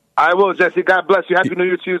 I will, Jesse. God bless you. Happy New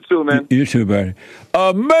Year to you too, man. You too, buddy.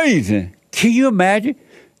 Amazing. Can you imagine?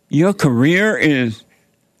 Your career is,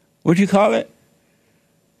 what do you call it?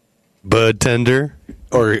 Bud tender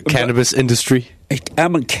or cannabis industry.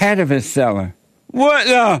 I'm a cannabis seller. What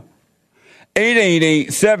the?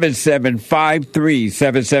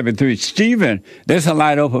 888-775-3773. Stephen, there's a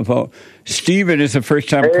line open, folks. Stephen is a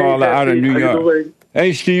first-time caller out of New York.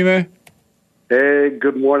 Hey, Stephen. Hey,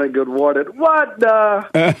 good morning, good morning. What the?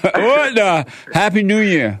 What the? Happy New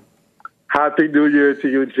Year. Happy New Year to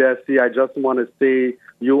you, Jesse. I just want to say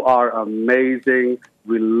you are amazing.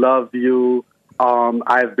 We love you.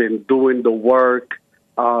 I've been doing the work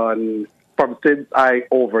from since I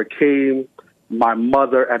overcame my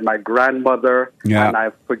mother and my grandmother, and I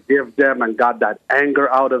forgive them and got that anger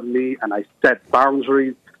out of me, and I set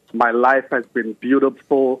boundaries. My life has been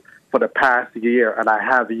beautiful for the past year, and I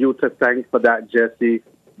have you to thank for that, Jesse.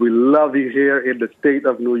 We love you here in the state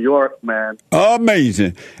of New York, man.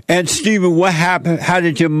 Amazing. And, Stephen, what happened? How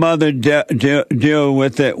did your mother deal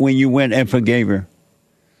with it when you went and forgave her?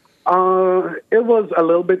 It was a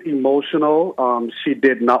little bit emotional. She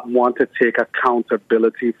did not want to take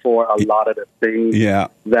accountability for a lot of the things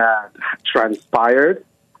that transpired.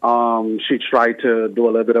 She tried to do a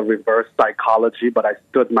little bit of reverse psychology, but I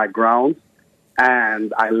stood my ground,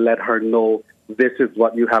 and I let her know this is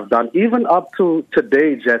what you have done. Even up to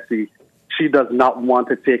today, Jesse, she does not want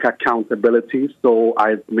to take accountability, so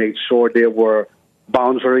I made sure there were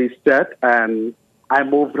boundaries set, and I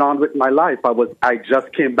moved on with my life. I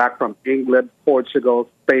just came back from England, Portugal,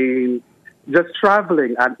 Spain, just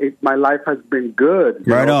traveling, and my life has been good.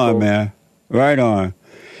 Right on, man. Right on.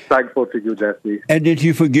 Thankful to you, Jesse. And did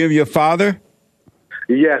you forgive your father?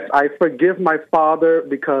 Yes, I forgive my father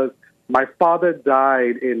because my father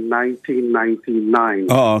died in 1999.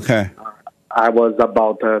 Oh, okay. I was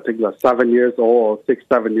about, I think, 7 years old,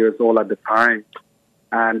 7 years old at the time.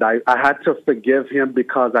 And I had to forgive him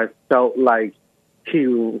because I felt like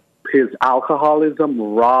his alcoholism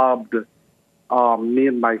robbed me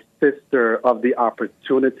and my sister of the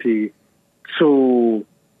opportunity for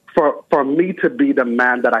me to be the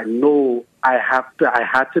man that I know I had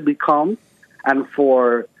to become, and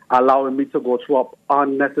for allowing me to go through an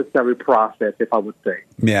unnecessary process, if I would say.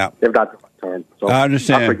 Yeah. If that's my term. So I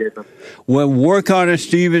understand. I forgive him. Well, work on it,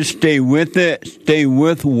 Stephen. Stay with it. Stay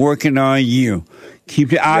with working on you.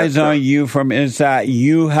 Keep your eyes on you from inside.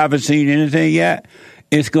 You haven't seen anything yet.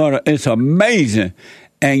 It's amazing.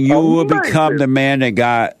 And you will become the man that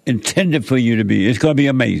God intended for you to be. It's going to be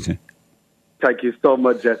amazing. Thank you so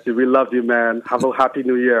much, Jesse. We love you, man. Have a happy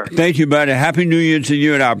New Year. Thank you, buddy. Happy New Year to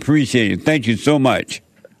you, and I appreciate it. Thank you so much.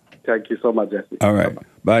 Thank you so much, Jesse. All right.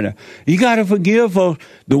 But you got to forgive folks.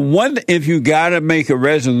 If you got to make a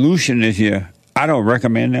resolution this year, I don't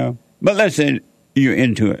recommend that. But let's say you're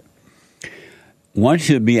into it. One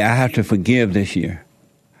should be, I have to forgive this year.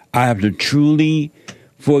 I have to truly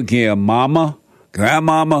forgive Mama,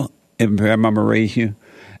 Grandmama, if Grandmama raised you,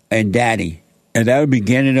 and Daddy. And that would be the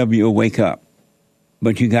beginning of your wake up.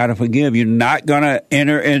 But you got to forgive. You're not going to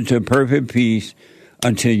enter into perfect peace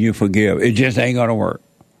until you forgive. It just ain't going to work.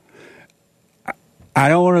 I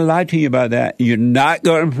don't want to lie to you about that. You're not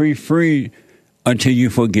going to be free until you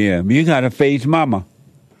forgive. You got to face mama.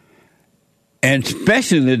 And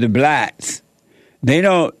especially the blacks.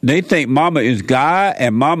 They think mama is God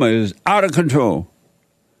and mama is out of control.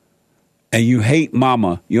 And you hate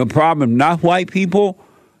mama. Your problem, not white people.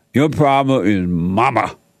 Your problem is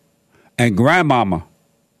mama and grandmama.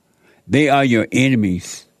 They are your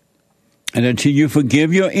enemies. And until you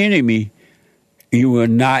forgive your enemy, you will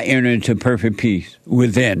not enter into perfect peace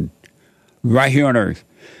within, right here on earth.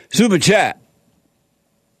 Super chat.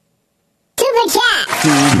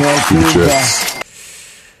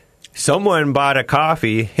 Someone bought a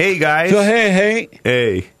coffee. Hey, guys. So, hey.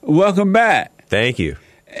 Hey. Welcome back. Thank you.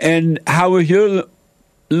 And how was your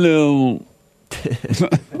little...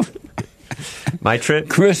 My trip?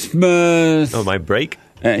 Christmas. Oh, my break?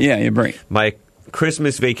 Yeah, your break. My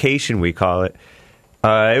Christmas vacation, we call it.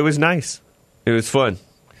 It was nice. It was fun.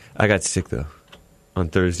 I got sick, though, on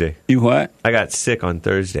Thursday. You what? I got sick on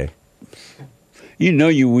Thursday. You know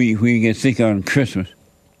you weak when you get sick on Christmas.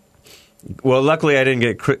 Well, luckily I didn't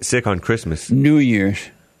get sick on Christmas. New Year's.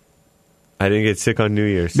 I didn't get sick on New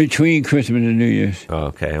Year's. Between Christmas and New Year's. Oh,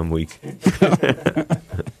 okay, I'm weak.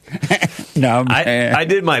 No, I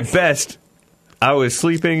did my best. I was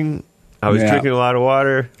sleeping. I was drinking a lot of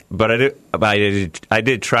water, but I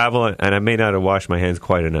did travel, and I may not have washed my hands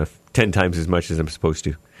quite enough. 10 times as much as I'm supposed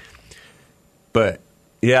to. But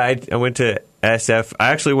yeah, I went to SF.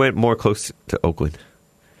 I actually went more close to Oakland.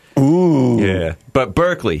 Ooh. Yeah, but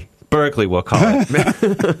Berkeley, we'll call it.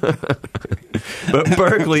 But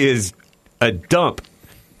Berkeley is a dump,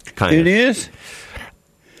 kind of. It is?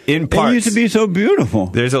 In parts. It used to be so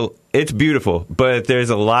beautiful. It's beautiful, but there's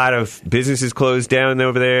a lot of businesses closed down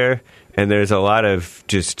over there, and there's a lot of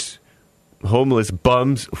just homeless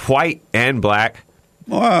bums, white and black.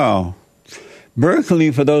 Wow. Berkeley,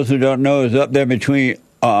 for those who don't know, is up there between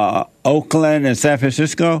Oakland and San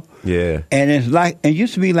Francisco. Yeah. And it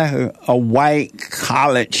used to be like a white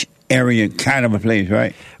college area kind of a place,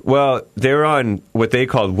 right? Well, they're on what they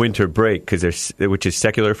called winter break, which is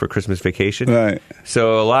secular for Christmas vacation. Right.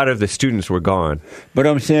 So a lot of the students were gone. But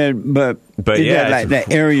I'm saying, but yeah,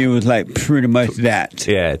 that area was like pretty much that.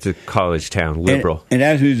 Yeah, it's a college town, liberal. And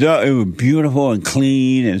as a result, it was beautiful and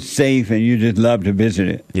clean and safe, and you just love to visit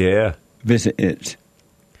it. Yeah. Visit it.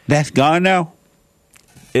 That's gone now?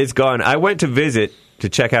 It's gone. I went to visit to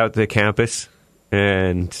check out the campus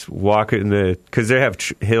and walk in because they have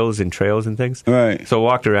hills and trails and things. Right. So I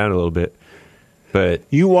walked around a little bit. But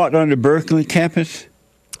you walked on the Berkeley campus?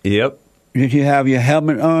 Yep. Did you have your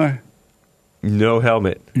helmet on? No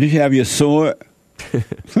helmet. Did you have your sword?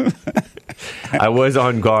 I was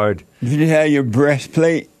on guard. Did you have your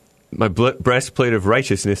breastplate? My breastplate of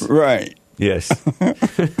righteousness. Right. Yes.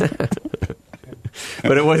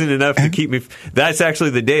 But it wasn't enough to keep me. That's actually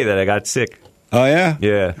the day that I got sick. Oh, yeah?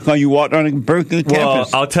 Yeah. So you walked on the Berkeley campus? Well,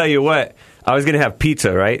 I'll tell you what. I was going to have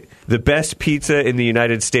pizza, right? The best pizza in the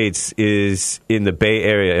United States is in the Bay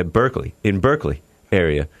Area in Berkeley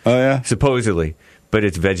area. Oh, yeah? Supposedly. But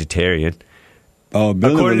it's vegetarian. Oh,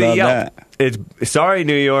 Billy would love that. It's sorry,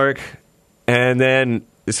 New York. And then,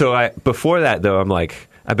 before that, though, I'm like,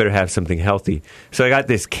 I better have something healthy. So I got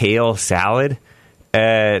this kale salad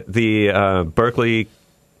at the Berkeley,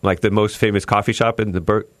 like the most famous coffee shop in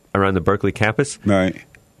around the Berkeley campus. Right.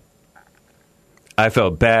 I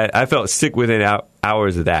felt bad. I felt sick within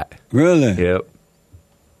hours of that. Really? Yep.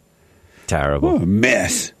 Terrible. What a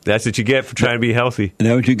mess. That's what you get for trying to be healthy.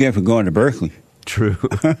 That's what you get for going to Berkeley. True.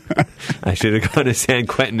 I should have gone to San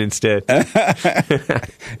Quentin instead.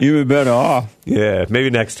 You were better off. Yeah, maybe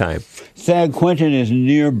next time. San Quentin is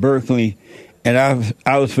near Berkeley, and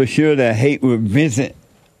I was for sure that HAKE would visit.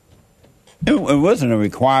 It wasn't a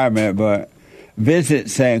requirement, but visit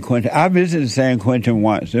San Quentin. I visited San Quentin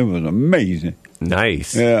once. It was amazing.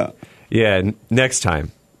 Nice. Yeah. Yeah, next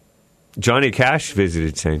time. Johnny Cash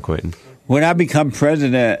visited San Quentin. When I become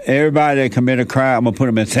president, everybody that commit a crime, I'm going to put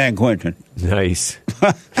them in San Quentin. Nice.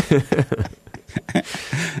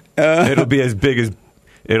 It'll be as big as...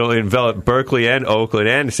 It'll envelop Berkeley and Oakland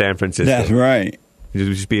and San Francisco. That's right.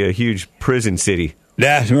 It'll just be a huge prison city.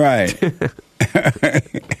 That's right.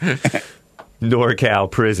 NorCal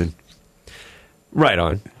prison. Right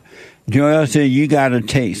on. Joel said you got to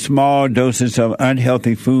take small doses of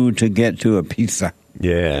unhealthy food to get to a pizza.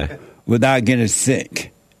 Yeah. Without getting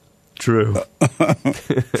sick. True.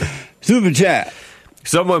 Super chat.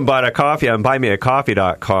 Someone bought a coffee on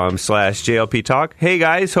buymeacoffee.com/JLP Talk. Hey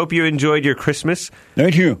guys, hope you enjoyed your Christmas.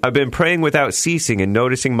 Thank you. I've been praying without ceasing and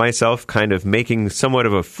noticing myself kind of making somewhat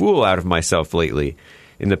of a fool out of myself lately.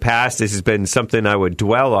 In the past, this has been something I would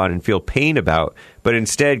dwell on and feel pain about, but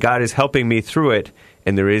instead God is helping me through it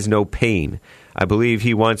and there is no pain. I believe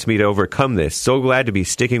he wants me to overcome this. So glad to be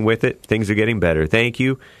sticking with it. Things are getting better. Thank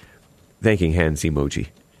you. Thanking hands emoji.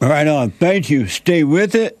 Right on. Thank you. Stay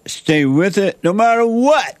with it. Stay with it. No matter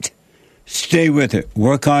what. Stay with it.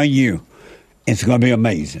 Work on you. It's going to be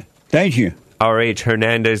amazing. Thank you. R.H.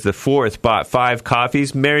 Hernandez IV bought 5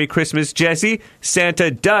 coffees. Merry Christmas, Jesse.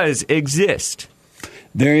 Santa does exist.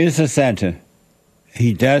 There is a Santa.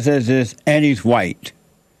 He does exist, and he's white.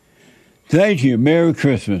 Thank you. Merry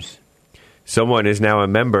Christmas. Someone is now a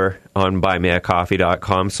member on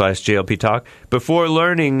buymeacoffee.com/JLP Talk. Before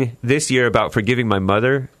learning this year about forgiving my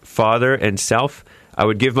mother, father, and self, I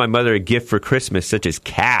would give my mother a gift for Christmas, such as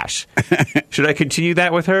cash. Should I continue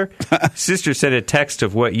that with her? Sister sent a text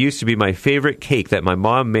of what used to be my favorite cake that my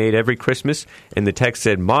mom made every Christmas, and the text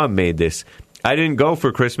said, Mom made this. I didn't go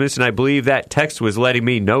for Christmas, and I believe that text was letting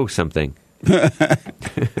me know something.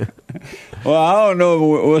 Well, I don't know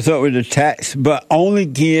what's up with the text, but only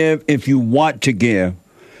give if you want to give.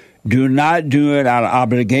 Do not do it out of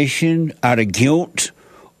obligation, out of guilt,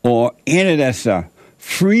 or any of that stuff.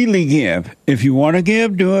 Freely give. If you want to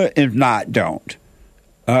give, do it. If not, don't.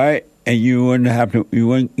 All right? And you wouldn't have to.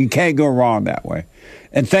 You can't go wrong that way.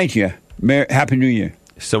 And thank you. Happy New Year.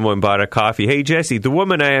 Someone bought a coffee. Hey, Jesse, the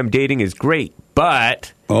woman I am dating is great,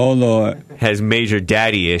 but oh Lord, has major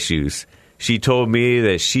daddy issues. She told me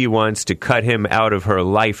that she wants to cut him out of her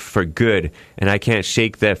life for good, and I can't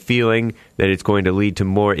shake that feeling that it's going to lead to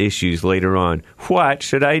more issues later on. What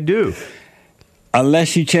should I do? Unless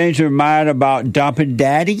she changed her mind about dumping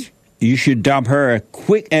daddy, you should dump her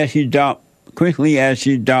quickly as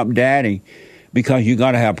she dumped daddy, because you're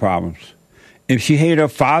going to have problems. If she hates her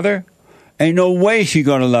father, ain't no way she's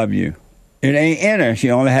going to love you. It ain't in her. She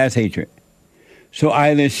only has hatred. So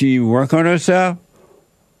either she work on herself,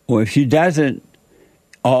 or if she doesn't,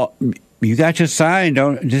 you got your sign.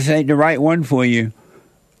 This ain't the right one for you.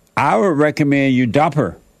 I would recommend you dump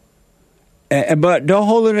her. But don't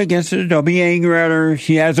hold it against her. Don't be angry at her.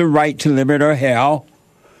 She has a right to live in her hell.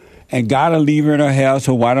 And God will leave her in her hell,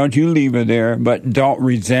 so why don't you leave her there? But don't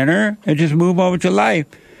resent her and just move on with your life.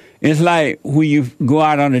 It's like when you go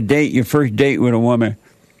out on a date, your first date with a woman,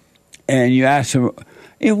 and you ask her,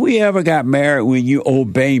 if we ever got married, will you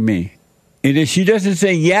obey me? And if she doesn't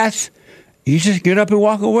say yes, you just get up and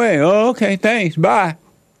walk away. Oh, okay, thanks, bye.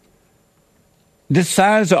 The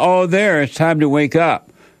signs are all there. It's time to wake up.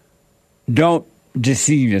 Don't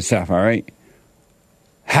deceive yourself, all right?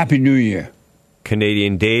 Happy New Year.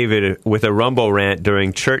 Canadian David with a Rumble rant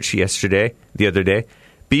during church the other day.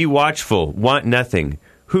 Be watchful, want nothing.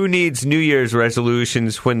 Who needs New Year's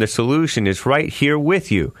resolutions when the solution is right here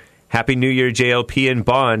with you? Happy New Year, JLP and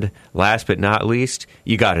Bond. Last but not least,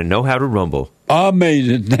 you got to know how to rumble.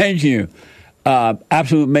 Amazing. Thank you.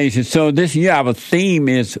 Absolute amazing. So this year our theme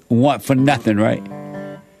is want for nothing, right?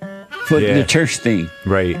 For the church theme.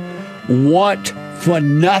 Right. Want for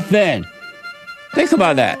nothing. Think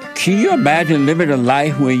about that. Can you imagine living a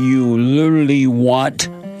life where you literally want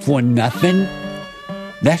for nothing?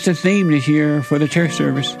 That's the theme this year for the church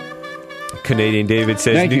service. Canadian David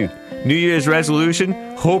says, Thank you. New Year's resolution,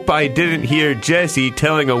 hope I didn't hear Jesse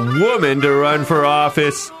telling a woman to run for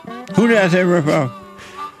office. Who did I say run for?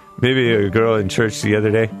 Maybe a girl in church the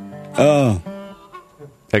other day. Oh.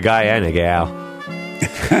 A guy and a gal.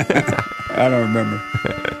 I don't remember.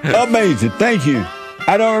 Amazing. Thank you.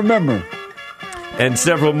 I don't remember. And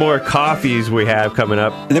several more coffees we have coming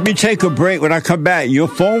up. Let me take a break. When I come back, your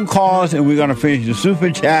phone calls, and we're going to finish the super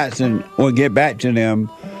chats, and we'll get back to them.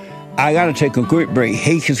 I got to take a quick break.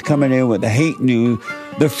 HAKE is coming in with the HAKE news,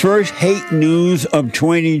 the first HAKE news of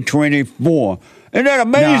 2024. Isn't that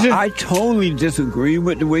amazing? Now, I totally disagree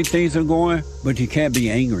with the way things are going, but you can't be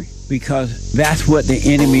angry, because that's what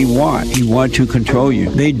the enemy wants. He wants to control you.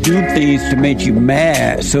 They do things to make you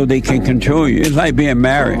mad so they can control you. It's like being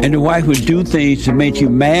married. And the wife would do things to make you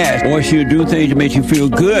mad, or she'll do things to make you feel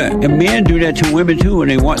good. And men do that to women too when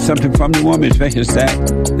they want something from the woman, especially sex.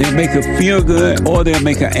 They'll make her feel good, or they'll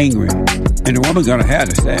make her angry. And the woman's going to have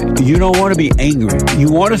the sex. You don't want to be angry.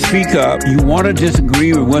 You want to speak up. You want to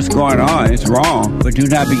disagree with what's going on. It's wrong, but do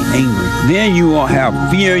not be angry. Then you won't have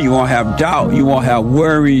fear. You won't have doubt. You won't have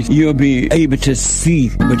worries. You'll be able to see,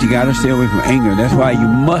 but you got to stay away from anger. That's why you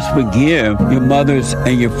must forgive your mothers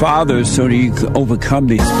and your fathers so that you can overcome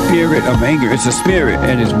the spirit of anger. It's a spirit,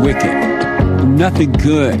 and it's wicked. Nothing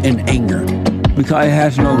good in anger, because it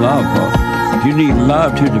has no love, folks. You need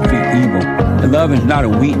love to defeat evil. And love is not a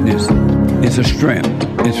weakness. It's a strength.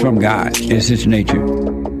 It's from God. It's His nature.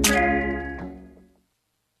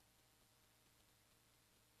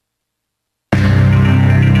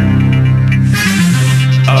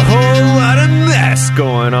 A whole lot of mess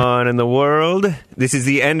going on in the world? This is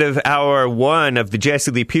the end of hour one of the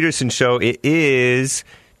Jesse Lee Peterson Show. It is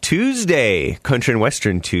Tuesday, Country and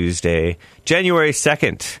Western Tuesday, January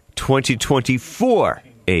 2nd, 2024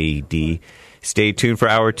 AD. Stay tuned for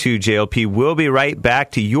hour two. JLP will be right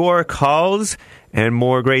back to your calls and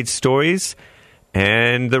more great stories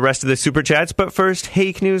and the rest of the Super Chats. But first,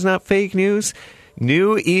 HAKE news, not fake news.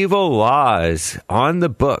 New evil laws on the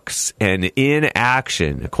books and in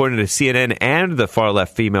action. According to CNN and the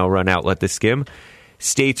far-left female-run outlet The Skim,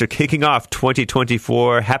 states are kicking off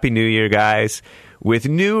 2024, Happy New Year, guys, with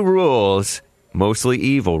new rules, mostly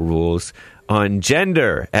evil rules, on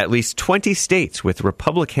gender. At least 20 states with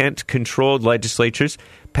Republican-controlled legislatures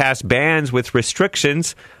passed bans with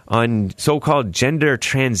restrictions on so-called gender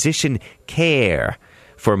transition care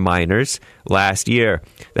for minors last year.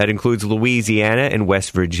 That includes Louisiana and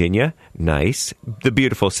West Virginia. Nice. The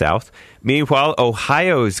beautiful South. Meanwhile,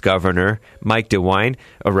 Ohio's governor, Mike DeWine,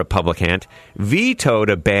 a Republican,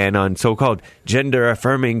 vetoed a ban on so-called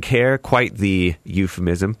gender-affirming care, quite the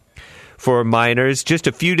euphemism, for minors just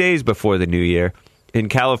a few days before the new year. In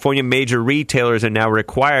California, major retailers are now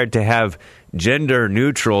required to have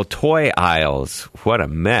gender-neutral toy aisles. What a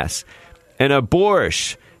mess. And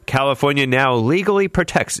abortion. California now legally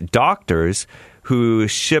protects doctors who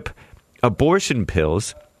ship abortion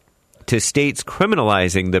pills to states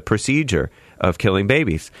criminalizing the procedure of killing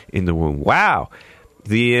babies in the womb. Wow.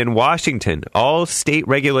 In Washington, all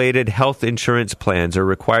state-regulated health insurance plans are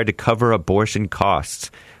required to cover abortion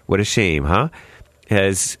costs. What a shame, huh?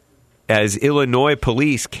 As Illinois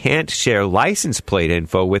police can't share license plate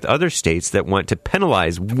info with other states that want to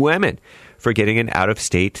penalize women for getting an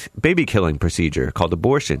out-of-state baby-killing procedure called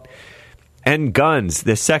abortion. And guns,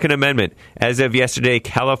 the Second Amendment. As of yesterday,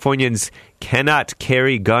 Californians cannot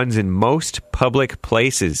carry guns in most public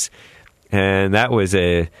places. And that was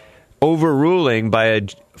a overruling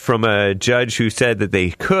from a judge who said that they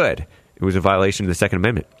could. It was a violation of the Second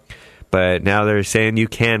Amendment. But now they're saying you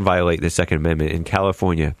can violate the Second Amendment in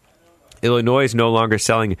California. Illinois is no longer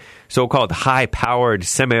selling so-called high-powered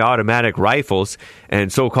semi-automatic rifles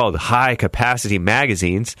and so-called high-capacity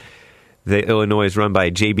magazines. The Illinois is run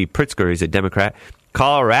by J.B. Pritzker, he's a Democrat.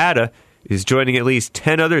 Colorado is joining at least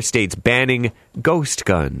 10 other states banning ghost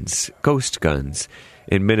guns. Ghost guns.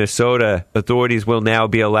 In Minnesota, authorities will now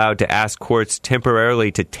be allowed to ask courts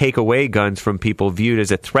temporarily to take away guns from people viewed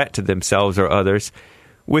as a threat to themselves or others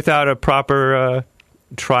without a proper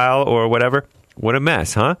trial or whatever. What a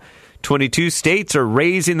mess, huh? 22 states are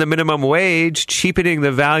raising the minimum wage, cheapening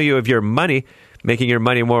the value of your money, making your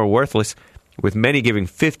money more worthless, with many giving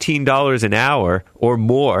 $15 an hour or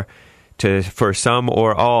more for some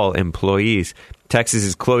or all employees. Texas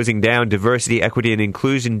is closing down diversity, equity, and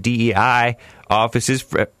inclusion DEI offices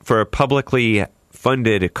for publicly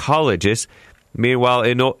funded colleges. Meanwhile,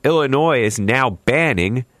 Illinois is now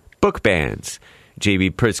banning book bans. J.B.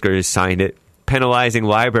 Pritzker has signed it, penalizing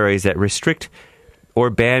libraries that restrict or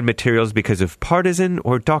ban materials because of partisan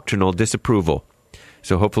or doctrinal disapproval.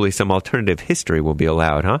 So hopefully some alternative history will be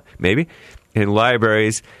allowed, huh? Maybe. In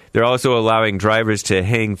libraries, they're also allowing drivers to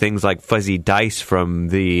hang things like fuzzy dice from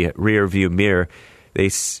the rear view mirror. They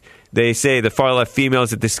say, the far-left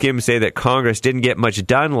females at the Skim say that Congress didn't get much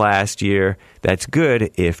done last year. That's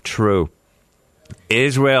good if true.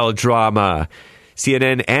 Israel drama.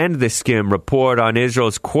 CNN and the Skim report on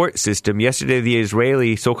Israel's court system. Yesterday, the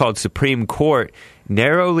Israeli so-called Supreme Court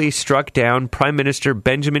narrowly struck down Prime Minister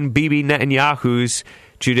Benjamin Bibi Netanyahu's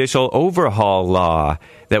judicial overhaul law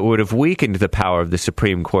that would have weakened the power of the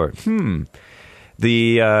Supreme Court.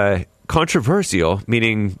 The controversial,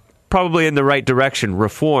 meaning probably in the right direction,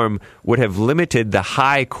 reform would have limited the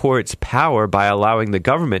high court's power by allowing the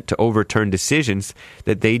government to overturn decisions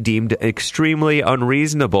that they deemed extremely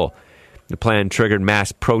unreasonable. The plan triggered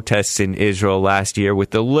mass protests in Israel last year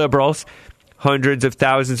with the liberals, hundreds of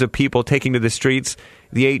thousands of people taking to the streets.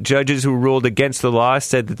 The 8 judges who ruled against the law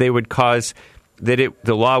said that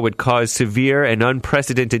the law would cause severe and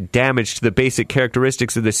unprecedented damage to the basic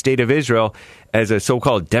characteristics of the state of Israel as a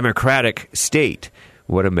so-called democratic state.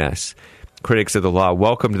 What a mess. Critics of the law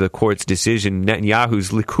welcomed the court's decision.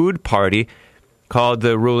 Netanyahu's Likud party called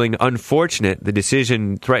the ruling unfortunate. The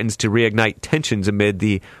decision threatens to reignite tensions amid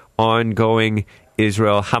the ongoing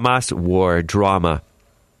Israel-Hamas war drama.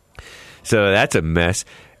 So that's a mess.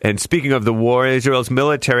 And speaking of the war, Israel's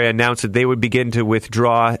military announced that they would begin to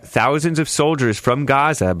withdraw thousands of soldiers from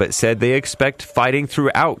Gaza, but said they expect fighting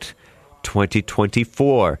throughout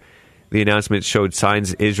 2024. The announcement showed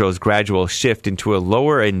signs of Israel's gradual shift into a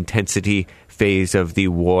lower intensity phase of the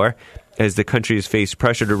war as the country has faced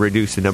pressure to reduce the number